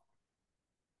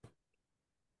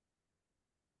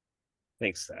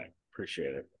 Thanks, Zach.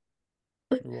 Appreciate it.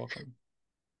 You're welcome.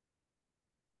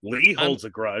 Lee holds a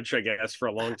grudge, I guess, for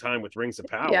a long time with Rings of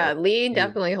Power. Yeah, Lee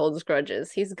definitely holds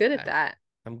grudges. He's good at that.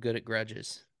 I'm good at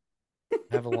grudges. I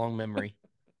have a long memory.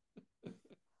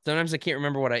 Sometimes I can't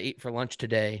remember what I ate for lunch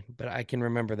today, but I can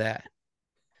remember that.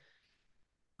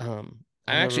 I'm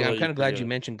kind of glad you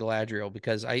mentioned Galadriel,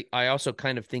 because I also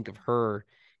kind of think of her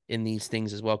in these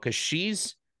things as well, because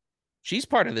she's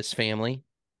part of this family.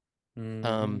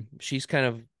 She's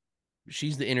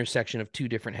the intersection of two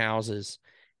different houses,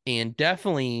 and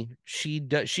definitely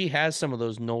she has some of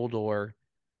those Noldor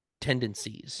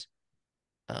tendencies,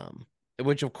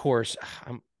 which of course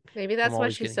maybe that's why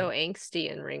she's so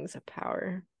angsty in Rings of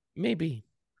Power. Maybe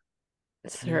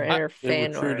it's her inner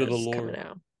Fëanor is coming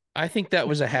out. I think that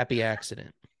was a happy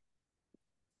accident.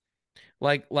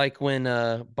 Like when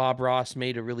Bob Ross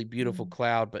made a really beautiful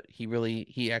cloud, but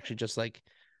he actually just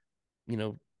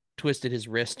twisted his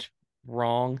wrist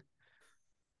wrong,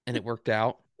 and it worked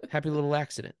out. Happy little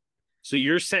accident. So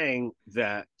you're saying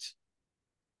that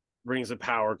Rings of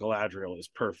Power Galadriel is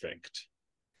perfect.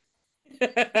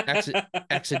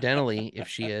 Accidentally, if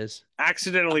she is.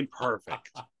 Accidentally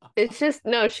perfect. It's just,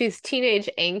 no, she's teenage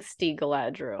angsty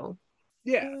Galadriel.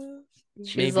 Yeah.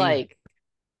 She's like,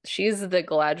 she's the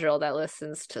Galadriel that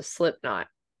listens to Slipknot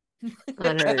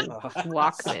on her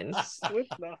Walkman.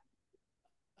 Slipknot.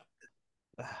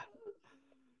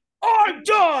 I'm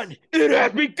done! It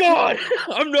has begun!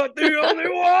 I'm not the only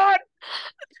one!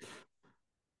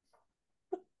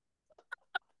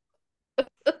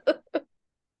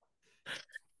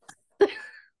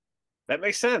 That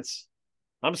makes sense.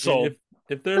 I'm sold.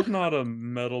 If there's not a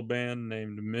metal band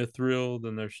named Mithril,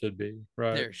 then there should be,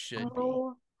 right? There should be.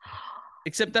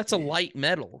 Except that's a light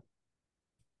metal.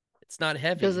 It's not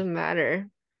heavy. Doesn't matter.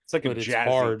 It's like a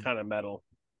jazzy kind of metal.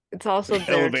 It's also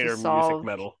there elevator to solve, music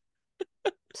metal.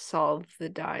 Solve the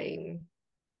dying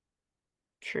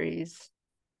trees.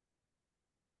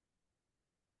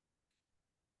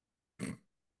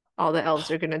 All the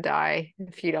elves are gonna die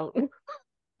if you don't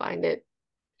find it.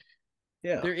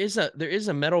 Yeah. There is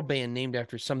a metal band named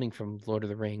after something from Lord of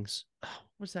the Rings. Oh,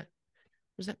 what's that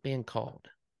band called?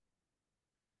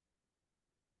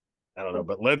 I don't know,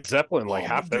 but Led Zeppelin, like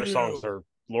half their songs are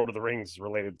Lord of the Rings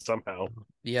related somehow.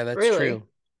 Yeah, that's true.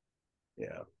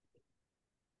 Yeah.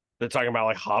 They're talking about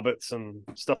like hobbits and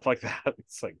stuff like that.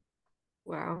 It's like,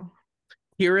 wow.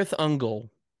 Hirith Ungol.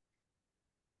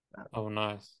 Oh,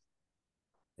 nice.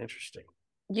 Interesting.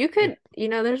 You could,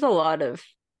 there's a lot of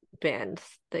bands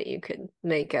that you could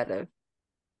make out of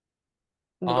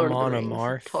Lord of the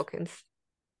Rings, Tolkien's.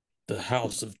 The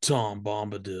House of Tom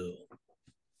Bombadil.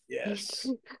 Yes.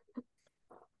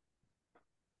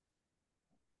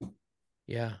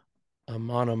 Yeah.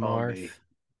 Amon Amarth.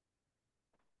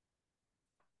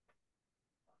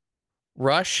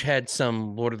 Rush had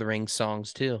some Lord of the Rings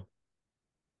songs too.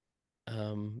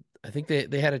 I think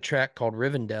they had a track called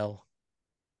Rivendell.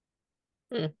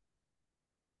 There's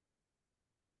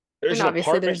an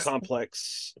apartment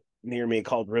complex near me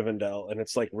called Rivendell, and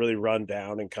it's like really run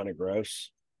down and kind of gross.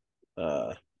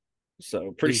 So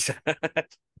pretty sad. I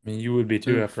mean, you would be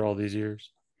too after all these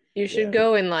years. You should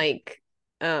go and like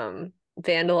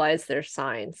vandalize their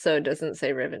sign so it doesn't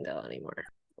say Rivendell anymore.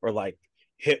 Or like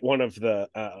hit one of the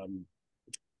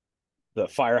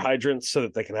fire hydrants so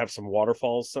that they can have some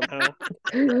waterfalls somehow.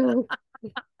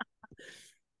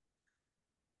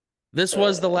 This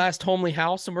was the last homely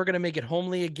house, and we're going to make it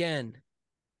homely again.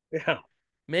 Yeah.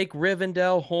 Make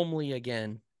Rivendell homely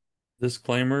again.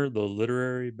 Disclaimer, the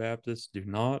literary Baptists do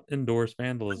not endorse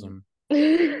vandalism.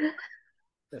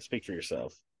 Speak for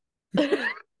yourself.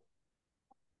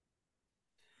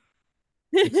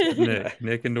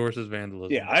 Nick endorses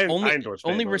vandalism. Yeah, I endorse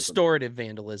vandalism. Only restorative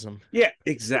vandalism. Yeah,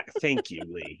 exactly. Thank you,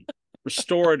 Lee.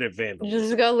 Restorative vandalism.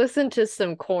 Just go listen to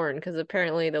some Korn, because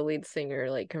apparently the lead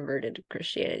singer like converted to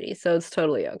Christianity, so it's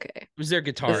totally okay. Who's their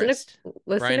guitarist?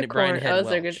 Listen to Korn. Oh,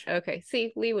 they're good. Okay,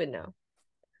 see, Lee would know.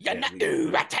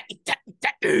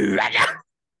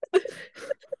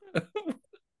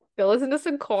 Go listen to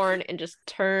some Korn and just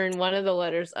turn one of the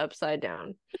letters upside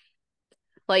down.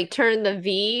 Like turn the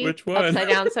V upside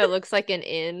down so it looks like an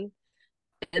N,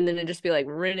 and then it'd just be like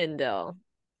Rinnendell.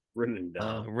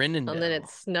 Rinnendell. And then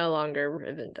it's no longer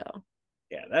Rivendell.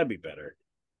 Yeah, that'd be better.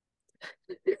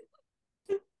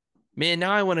 Man,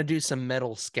 now I want to do some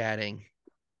metal scatting.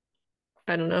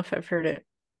 I don't know if I've heard it.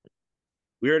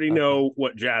 We already know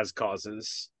what jazz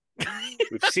causes.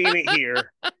 We've seen it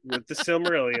here with the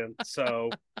Silmarillion, so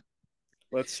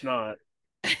let's not.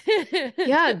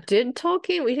 Yeah, did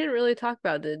Tolkien? We didn't really talk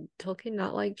about. Did Tolkien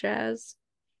not like jazz?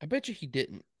 I bet you he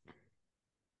didn't.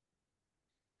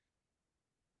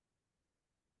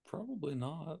 Probably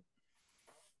not.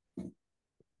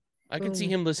 I could see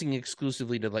him listening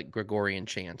exclusively to like Gregorian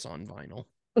chants on vinyl.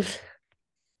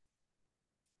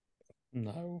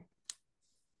 No.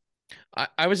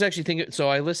 I was actually thinking, so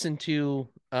I listened to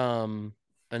the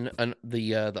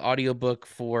audiobook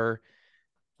for,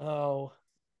 oh,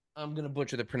 I'm gonna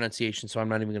butcher the pronunciation, so I'm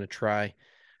not even gonna try.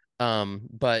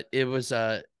 But it was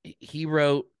he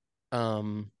wrote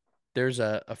there's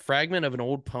a fragment of an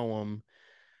old poem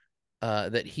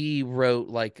that he wrote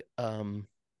like a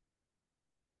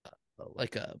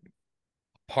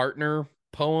partner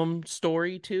poem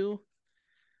story to.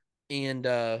 And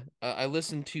I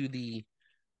listened to the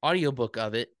audiobook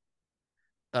of it.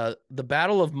 The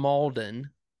Battle of Malden,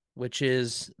 which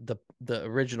is the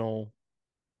original,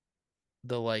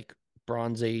 the like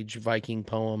Bronze Age Viking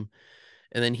poem,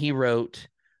 and then he wrote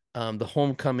the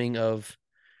homecoming of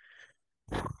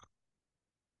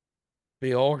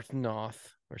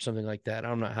Beorhnoth or something like that.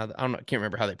 Can't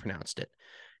remember how they pronounced it.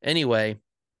 Anyway,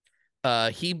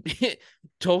 he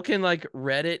Tolkien like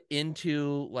read it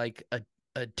into like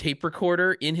a tape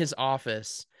recorder in his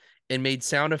office and made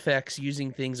sound effects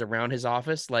using things around his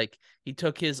office. Like he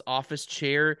took his office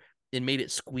chair and made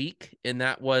it squeak, and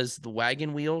that was the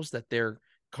wagon wheels that they're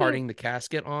carting the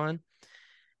casket on.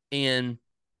 And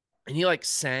he like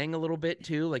sang a little bit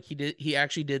too. Like he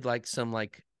actually did like some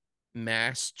like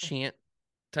mass chant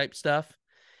type stuff.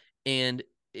 And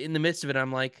in the midst of it,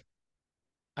 I'm like,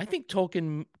 I think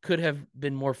Tolkien could have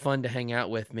been more fun to hang out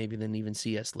with maybe than even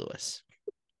C.S. Lewis.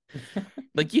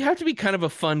 Like you have to be kind of a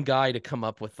fun guy to come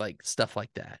up with like stuff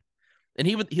like that. And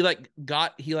he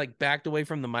backed away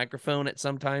from the microphone at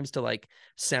sometimes to like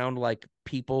sound like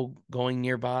people going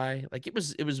nearby. Like it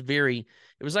was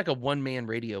like a one-man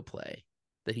radio play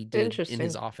that he did in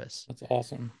his office. That's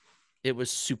awesome. It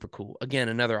was super cool. Again,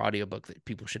 another audiobook that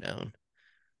people should own.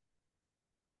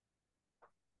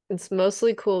 It's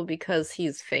mostly cool because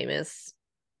he's famous.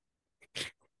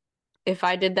 If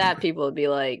I did that, people would be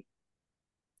like,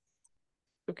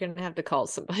 we're gonna have to call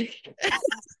somebody.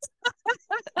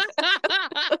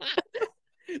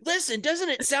 Listen, doesn't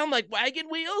it sound like wagon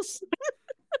wheels?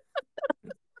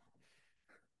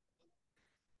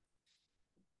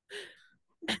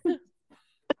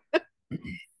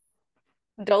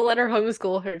 Don't let her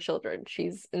homeschool her children.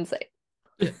 She's insane.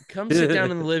 Yeah, come sit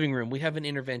down in the living room. We have an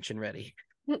intervention ready.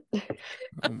 Oh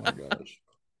my gosh.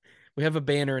 We have a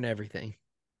banner and everything.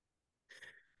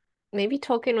 Maybe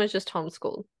Tolkien was just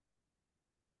homeschooled.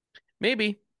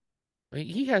 Maybe.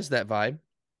 He has that vibe.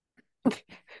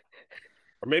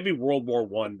 Or maybe World War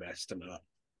One messed him up.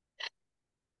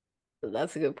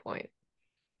 That's a good point.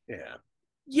 Yeah.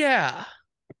 Yeah.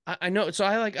 I know. So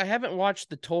I haven't watched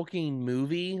the Tolkien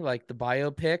movie, like the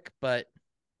biopic, but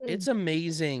it's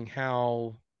amazing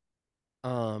how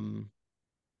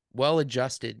well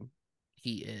adjusted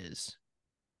he is,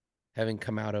 having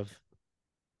come out of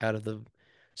the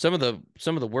some of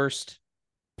the worst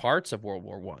parts of World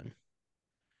War One.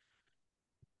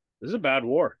 This is a bad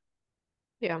war.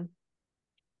 Yeah.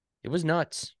 It was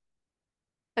nuts.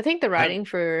 I think the writing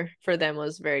for them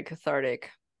was very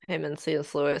cathartic. Him and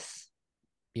C.S. Lewis.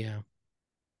 Yeah.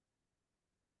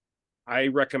 I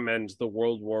recommend the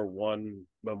World War One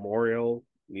Memorial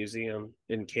Museum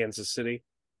in Kansas City.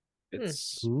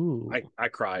 It's I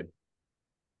cried.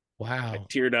 Wow. I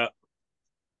teared up.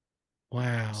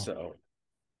 Wow. So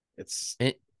it's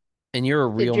and you're a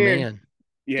real man.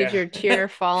 Yeah. Did your tear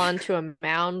fall onto a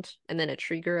mound and then a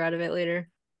tree grew out of it later?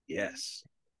 Yes.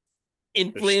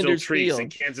 In There's Flanders still trees Field. in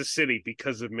Kansas City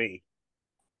because of me.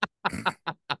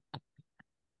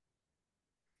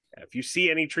 If you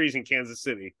see any trees in Kansas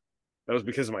City, that was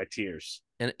because of my tears.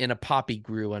 And a poppy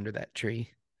grew under that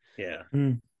tree. Yeah.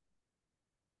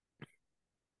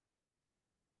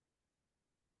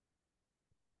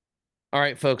 All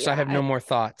right, folks, I have no more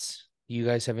thoughts. You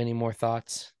guys have any more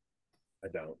thoughts? I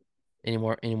don't. Any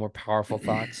more powerful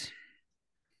thoughts?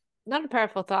 Not a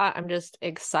powerful thought. I'm just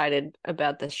excited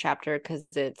about this chapter because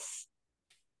it's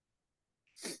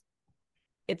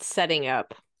setting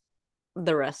up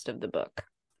the rest of the book.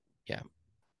 Yeah.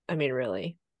 I mean,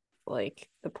 really, like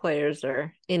the players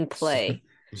are in play.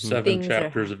 7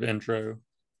 chapters of intro.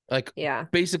 Like, yeah,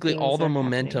 basically all the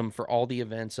momentum happening for all the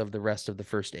events of the rest of the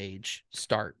First Age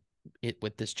start it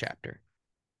with this chapter.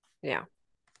 Yeah.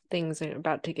 Things are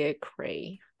about to get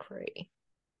cray.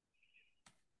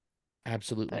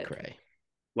 Absolutely cray.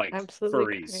 Like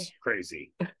absolutely furries,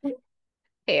 crazy.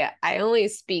 Hey, I only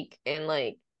speak in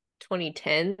like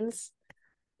 2010s.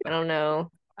 I don't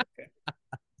know.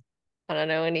 I don't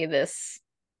know any of this.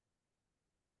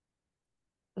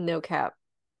 No cap.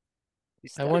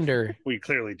 I wonder. We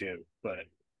clearly do, but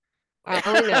I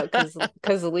only know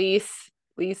because Lee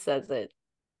says it.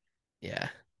 Yeah.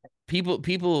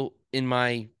 People in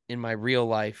my real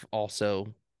life also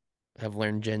have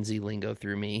learned Gen Z lingo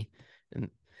through me. And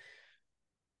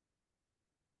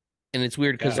it's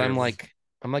weird because Yeah, I'm like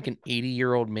an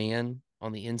 80-year-old man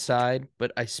on the inside,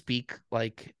 but I speak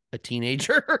like a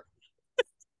teenager.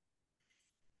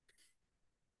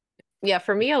 Yeah,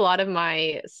 for me, a lot of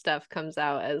my stuff comes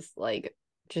out as like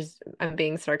just I'm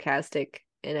being sarcastic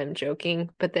and I'm joking,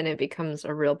 but then it becomes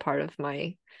a real part of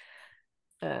my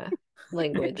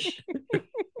language.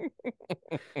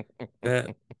 That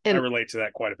I And relate to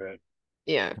that quite a bit.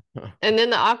 yeah. And then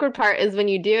the awkward part is when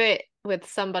you do it with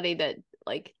somebody that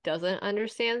like doesn't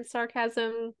understand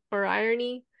sarcasm or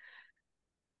irony,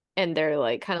 and they're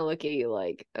like kind of look at you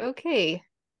like, okay,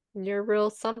 you're real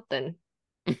something.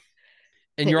 And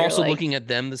And you're you're also like, looking at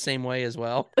them the same way as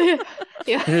well.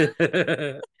 yeah.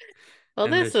 and Well,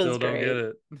 they this was still don't get great.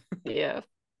 it. Yeah.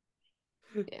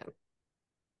 Yeah.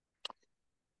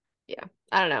 Yeah.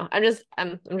 I don't know. I'm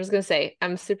just gonna say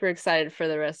I'm super excited for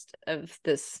the rest of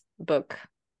this book.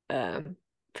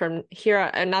 From here on,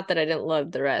 and not that I didn't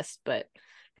love the rest, but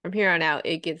from here on out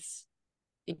it gets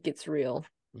real.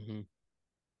 Mm-hmm.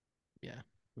 Yeah.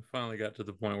 We finally got to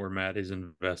the point where Maddie's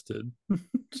invested.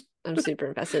 I'm super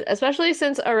invested, especially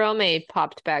since Arome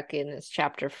popped back in this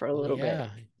chapter for a little bit.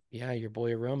 Yeah, your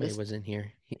boy Arome Just was in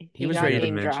here. He he was got ready got a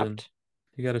to name mention. dropped.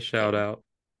 You got a shout Yeah. out.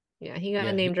 Yeah, he got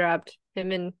Yeah, name dropped.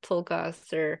 Him and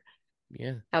Tulkas are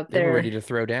out they were there. ready to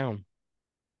throw down.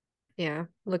 Yeah,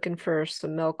 looking for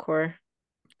some Melkor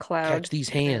cloud. Catch these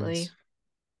apparently.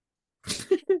 hands.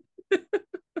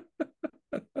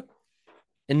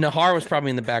 And Nahar was probably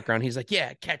in the background. He's like,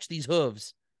 yeah, catch these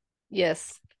hooves.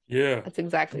 Yes, Yeah. that's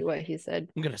exactly what he said.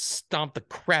 I'm going to stomp the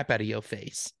crap out of your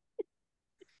face.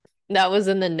 That was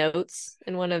in the notes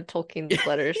in one of Tolkien's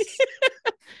letters.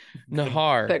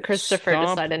 Nahar, But Christopher stomp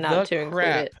decided the not to include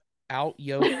crap it. out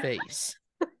your face.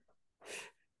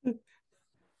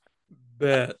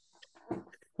 Bet.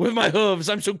 With my hooves,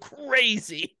 I'm so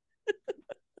crazy.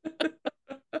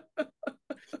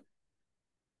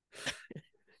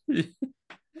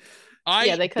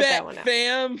 Yeah, they cut that one out.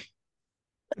 Fam.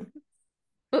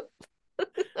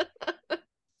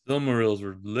 Silmarils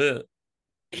were lit.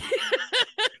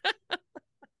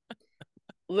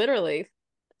 Literally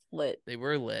lit. They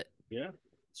were lit. Yeah,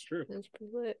 it's true. It's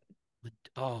pretty lit.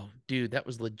 Oh, dude, that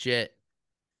was legit.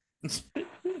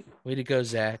 Way to go,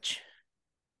 Zach.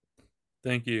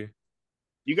 Thank you.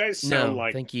 You guys sound No,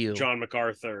 like thank you. John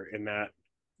MacArthur in that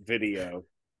video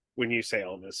when you say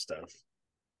all this stuff.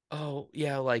 Oh,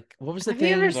 yeah, like, what was the Have you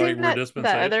thing? ever Like seen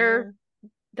we're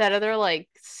that other like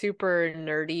super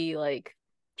nerdy like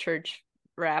church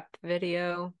rap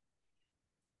video?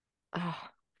 Oh,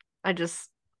 I just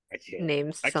I can't.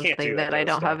 named I can't something do that that I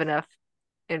don't stuff. have enough.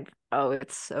 And oh,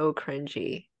 it's so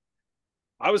cringy.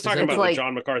 I was talking that about like- the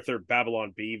John MacArthur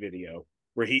Babylon Bee video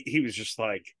where he was just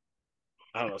like,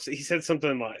 I don't know. He said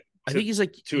something like, I think he's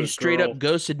like, to you a straight girl. up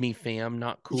ghosted me, fam.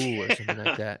 Not cool, or something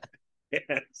like that.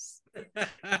 Yes.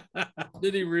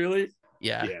 Did he really?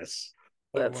 Yeah. Yes.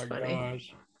 That's oh my funny.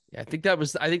 gosh. Yeah, I think that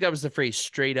was the phrase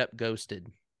straight up ghosted.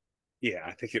 Yeah,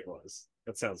 I think it was.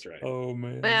 That sounds right. Oh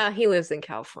man. Well, he lives in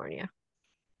California.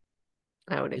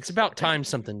 I would It's expect about that. time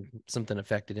something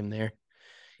affected him there.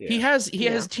 Yeah. He has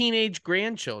Yeah. teenage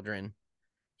grandchildren.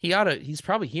 He's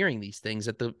probably hearing these things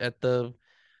at the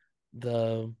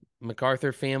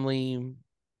MacArthur family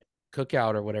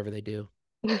cookout or whatever they do.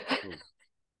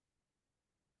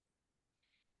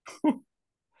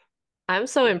 I'm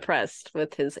so impressed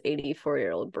with his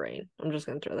 84-year-old brain. I'm just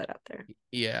gonna throw that out there.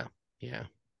 Yeah. Yeah.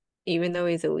 Even though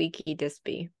he's a leaky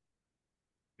dispy.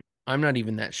 I'm not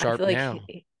even that I sharp feel like now.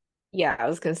 yeah, I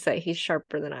was gonna say he's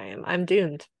sharper than I am. I'm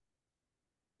doomed.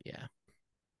 Yeah.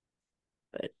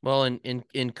 But well, in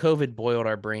COVID boiled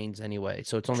our brains anyway,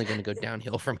 so it's only going to go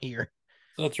downhill from here.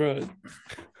 That's right.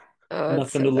 oh, it's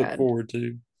Nothing so to look bad. forward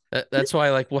to. That's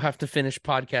why, like, we'll have to finish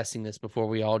podcasting this before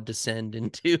we all descend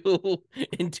into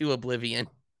into oblivion.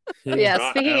 Yeah,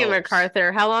 God speaking of helps.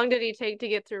 MacArthur, how long did he take to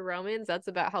get through Romans? That's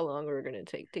about how long we're gonna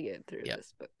take to get through Yep.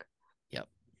 this book. Yep.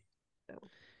 So,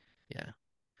 Yeah.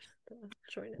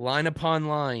 join Line upon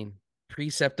line,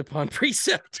 precept upon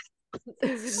precept.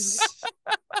 us.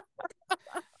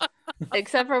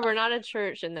 Except for we're not a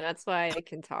church, and that's why I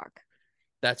can talk.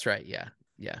 That's right. Yeah.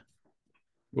 Yeah.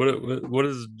 What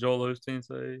does Joel Osteen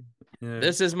say? Yeah.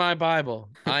 This is my Bible.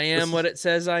 I This am what is- it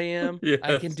says I am. I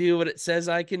Yes. can do what it says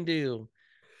I can do.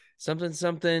 Something,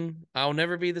 something. I'll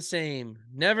never be the same.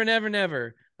 Never, never,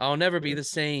 never. I'll never be the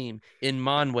same in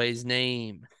Monway's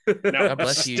name. Now, God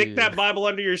bless stick you. that Bible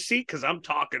under your seat because I'm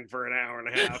talking for an hour and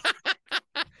a half.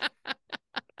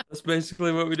 That's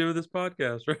basically what we do with this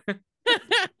podcast, right?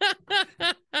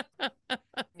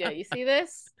 Yeah, you see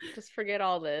this? Just forget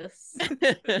all this.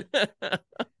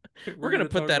 We're gonna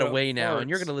put talk that about away now, and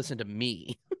you're farts. gonna listen to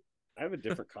me. I have a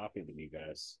different copy than you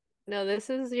guys. No, this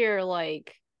is your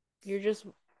you're just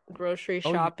grocery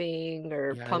Oh, shopping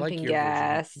or Yeah, I like pumping your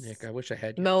gas, version, Nick. I wish I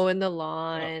had yours. mowing the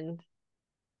lawn,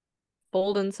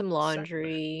 folding some Second that.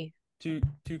 laundry. Two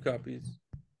copies.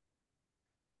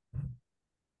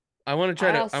 I want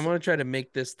to I try to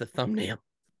make this the thumbnail.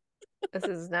 This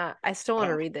is not. I still want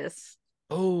to read this.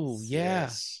 Oh yeah.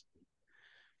 Yes.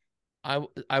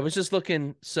 I was just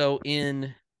looking. So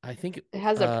I think It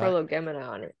has a prolegomena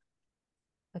on it.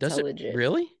 That's does how it legit.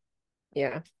 really?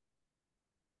 Yeah,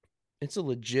 It's a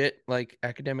legit like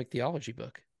academic theology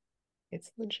book.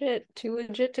 it's legit. Too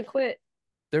legit to quit.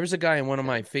 There was a guy in one of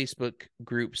my Facebook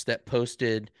groups that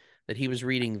posted that he was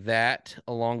reading that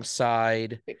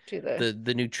alongside Stick to the.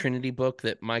 the new Trinity book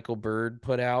that Michael Bird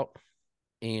put out,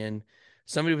 and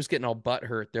somebody was getting all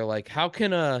butthurt. They're like, how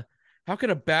can a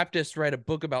Baptist write a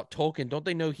book about Tolkien? Don't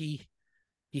they know he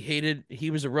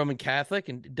was a Roman Catholic,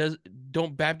 and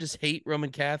don't Baptists hate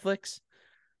Roman Catholics?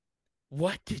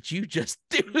 What did you just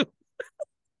do?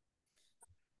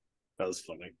 That was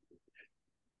funny.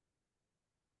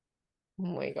 Oh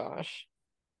my gosh.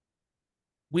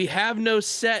 We have no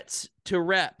sets to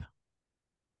rep.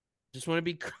 Just want to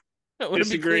be I want to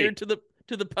be Disagree. clear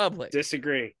to the public.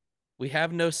 Disagree. We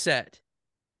have no set.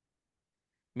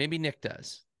 Maybe Nick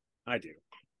does. I do.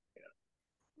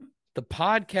 The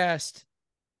podcast,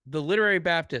 The Literary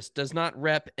Baptist, does not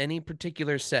rep any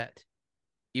particular set,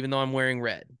 even though I'm wearing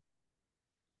red.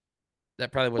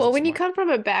 That probably wasn't Well, when you smart. come from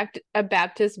a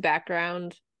Baptist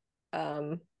background,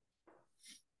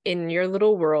 in your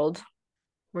little world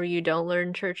where you don't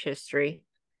learn church history,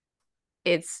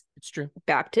 it's true.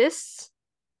 Baptists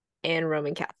and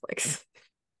Roman Catholics.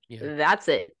 Yeah. That's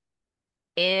it.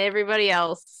 Everybody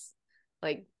else,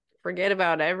 forget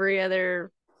about every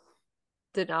other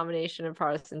denomination of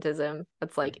Protestantism.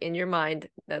 That's in your mind,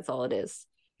 that's all it is.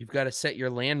 You've got to set your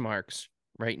landmarks,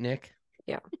 right, Nick?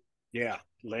 Yeah.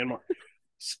 Landmark.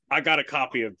 I got a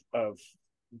copy of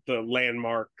the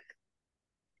landmark.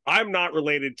 I'm not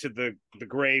related to the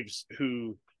Graves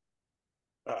who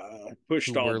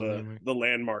pushed all the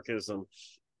landmarkism,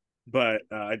 but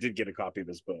I did get a copy of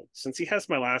his book. Since he has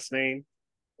my last name,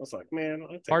 I was like, man, I'll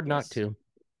take Hard this. not to.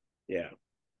 Yeah.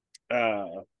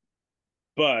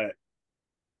 But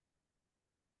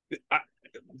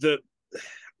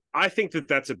I think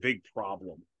that's a big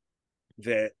problem.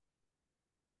 That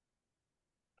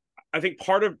I think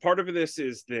part of this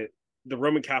is that the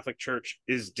Roman Catholic Church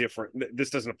is different.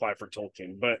 This doesn't apply for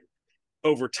Tolkien, but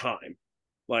over time,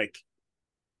 like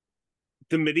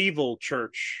the medieval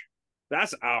church,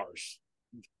 that's ours.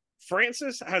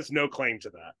 Francis has no claim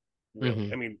to that, really.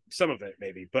 Mhm. I mean, some of it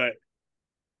maybe, but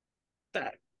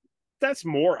that's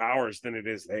more ours than it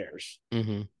is theirs.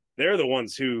 Mm-hmm. They're the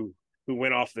ones who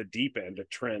went off the deep end of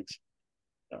Trent.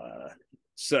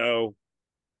 So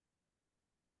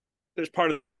there's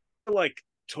part of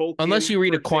Tolkien. Unless you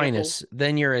read for Aquinas, example.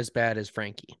 then you're as bad as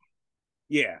Frankie.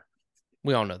 Yeah.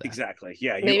 We all know that. Exactly.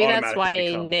 Yeah. Maybe that's why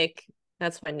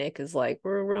Nick is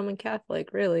we're a Roman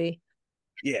Catholic, really.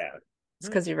 Yeah. It's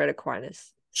because you read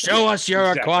Aquinas. Show us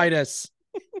your Aquinas.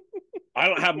 I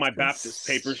don't have my Baptist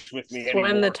papers with me anymore.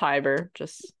 Swim the Tiber.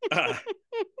 Just I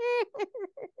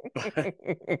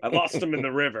lost them in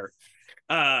the river.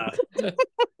 But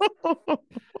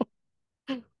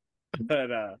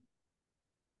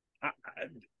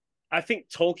I think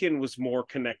Tolkien was more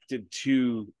connected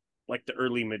to the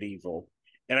early medieval,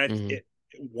 and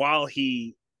while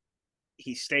he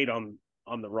stayed on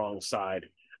the wrong side,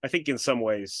 I think in some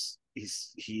ways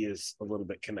he is a little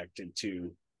bit connected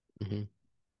to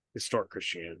historic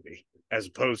Christianity as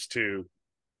opposed to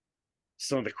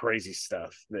some of the crazy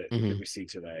stuff that we see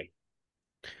today.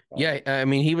 Yeah, I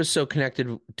mean, he was so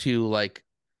connected to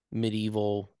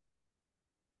medieval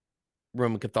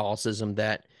Roman Catholicism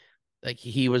that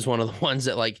he was one of the ones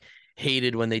that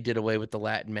hated when they did away with the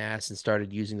Latin Mass and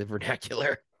started using the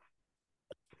vernacular.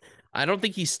 I don't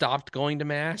think he stopped going to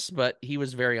Mass, but he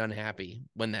was very unhappy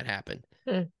when that happened.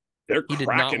 They're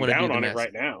cracking down on it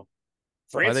right now.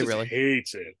 Francis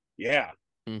hates it. Yeah.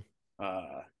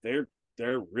 They're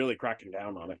really cracking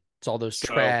down on it. It's all those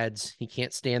trads. He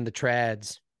can't stand the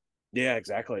trads. Yeah,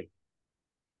 exactly.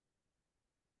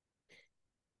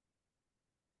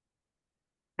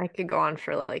 I could go on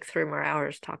for 3 more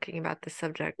hours talking about this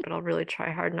subject, but I'll really try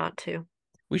hard not to.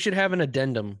 We should have an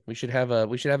addendum. We should have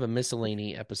a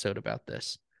miscellany episode about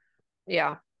this.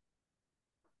 Yeah.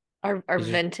 Our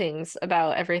ventings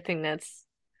about everything that's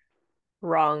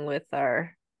wrong with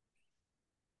our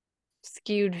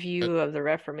skewed view of the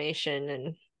Reformation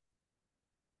and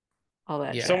all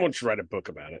that. Yeah. Someone should write a book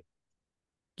about it.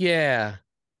 Yeah.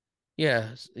 Yeah.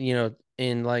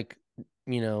 In like,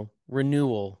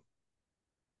 renewal.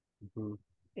 Mm-hmm.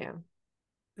 Yeah.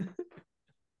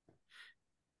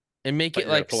 And make it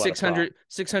like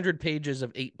 600 pages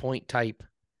of 8-point type.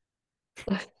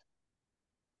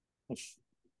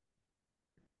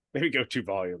 Maybe go 2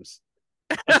 volumes.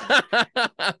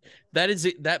 That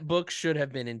book should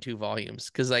have been in 2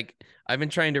 volumes because like I've been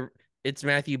trying to. It's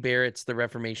Matthew Barrett's The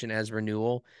Reformation as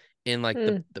Renewal, and like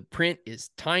the print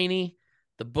is tiny,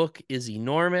 the book is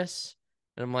enormous,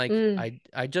 and I'm like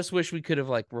I just wish we could have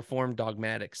like Reformed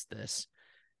Dogmatics this.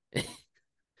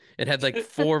 It had like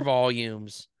 4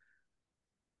 volumes,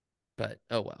 but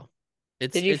oh well.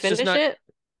 Did you finish it?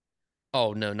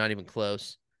 Oh no, not even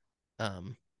close.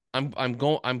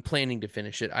 I'm planning to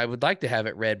finish it. I would like to have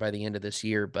it read by the end of this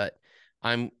year, but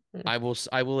I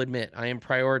will admit I am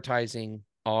prioritizing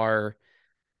our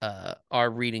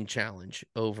reading challenge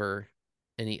over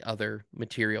any other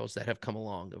materials that have come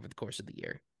along over the course of the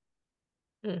year.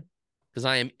 Because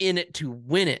I am in it to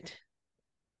win it.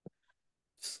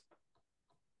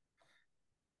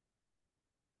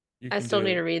 I still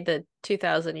need to read the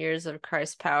 2,000 Years of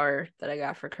Christ's Power that I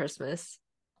got for Christmas.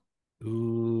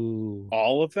 Ooh.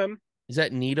 All of them? Is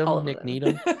that Needham? Nick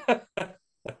Needham?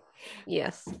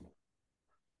 Yes.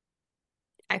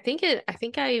 I think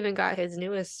I even got his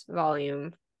newest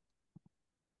volume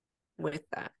with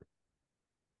that.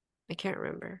 I can't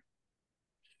remember.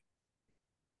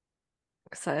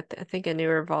 So I think a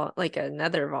newer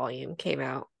another volume came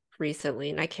out recently,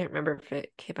 and I can't remember if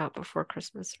it came out before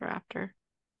Christmas or after.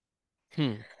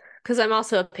 Because I'm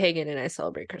also a pagan and I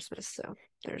celebrate Christmas, so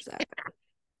there's that.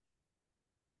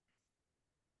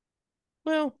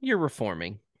 Well, you're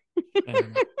reforming.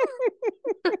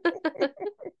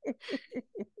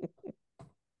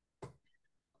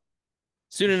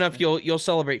 Soon enough, you'll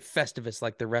celebrate Festivus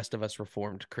like the rest of us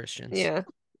Reformed Christians. Yeah.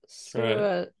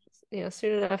 So,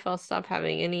 soon enough, I'll stop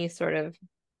having any sort of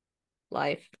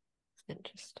life and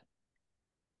just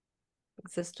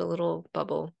exist a little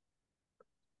bubble.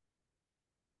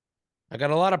 I got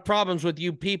a lot of problems with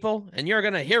you people, and you're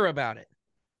gonna hear about it.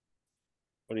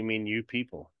 What do you mean, you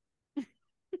people?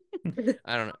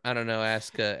 I don't know.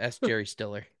 Ask Jerry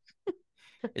Stiller.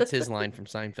 It's his line from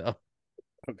Seinfeld.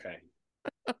 Okay.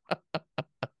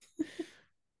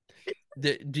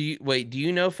 Do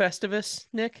you know Festivus,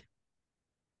 Nick?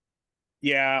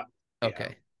 Yeah.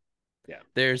 Okay. Yeah.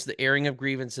 There's the airing of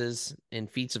grievances and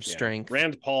feats of strength.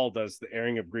 Rand Paul does the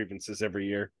airing of grievances every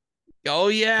year. Oh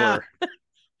yeah.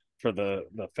 For the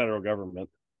federal government.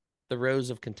 The Rose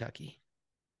of Kentucky.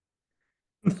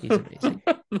 He's amazing.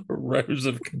 The Rose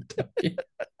of Kentucky.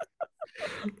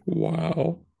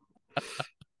 Wow.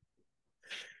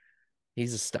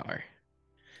 He's a star.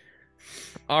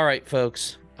 All right,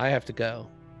 folks. I have to go.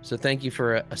 So thank you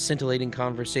for a scintillating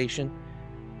conversation.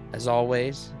 As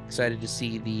always, excited to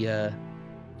see the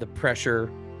pressure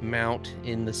mount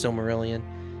in the Silmarillion,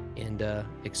 and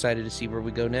excited to see where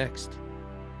we go next.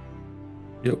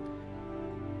 Yep.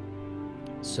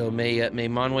 So may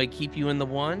Manwë keep you in the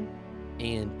one,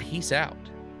 and peace out.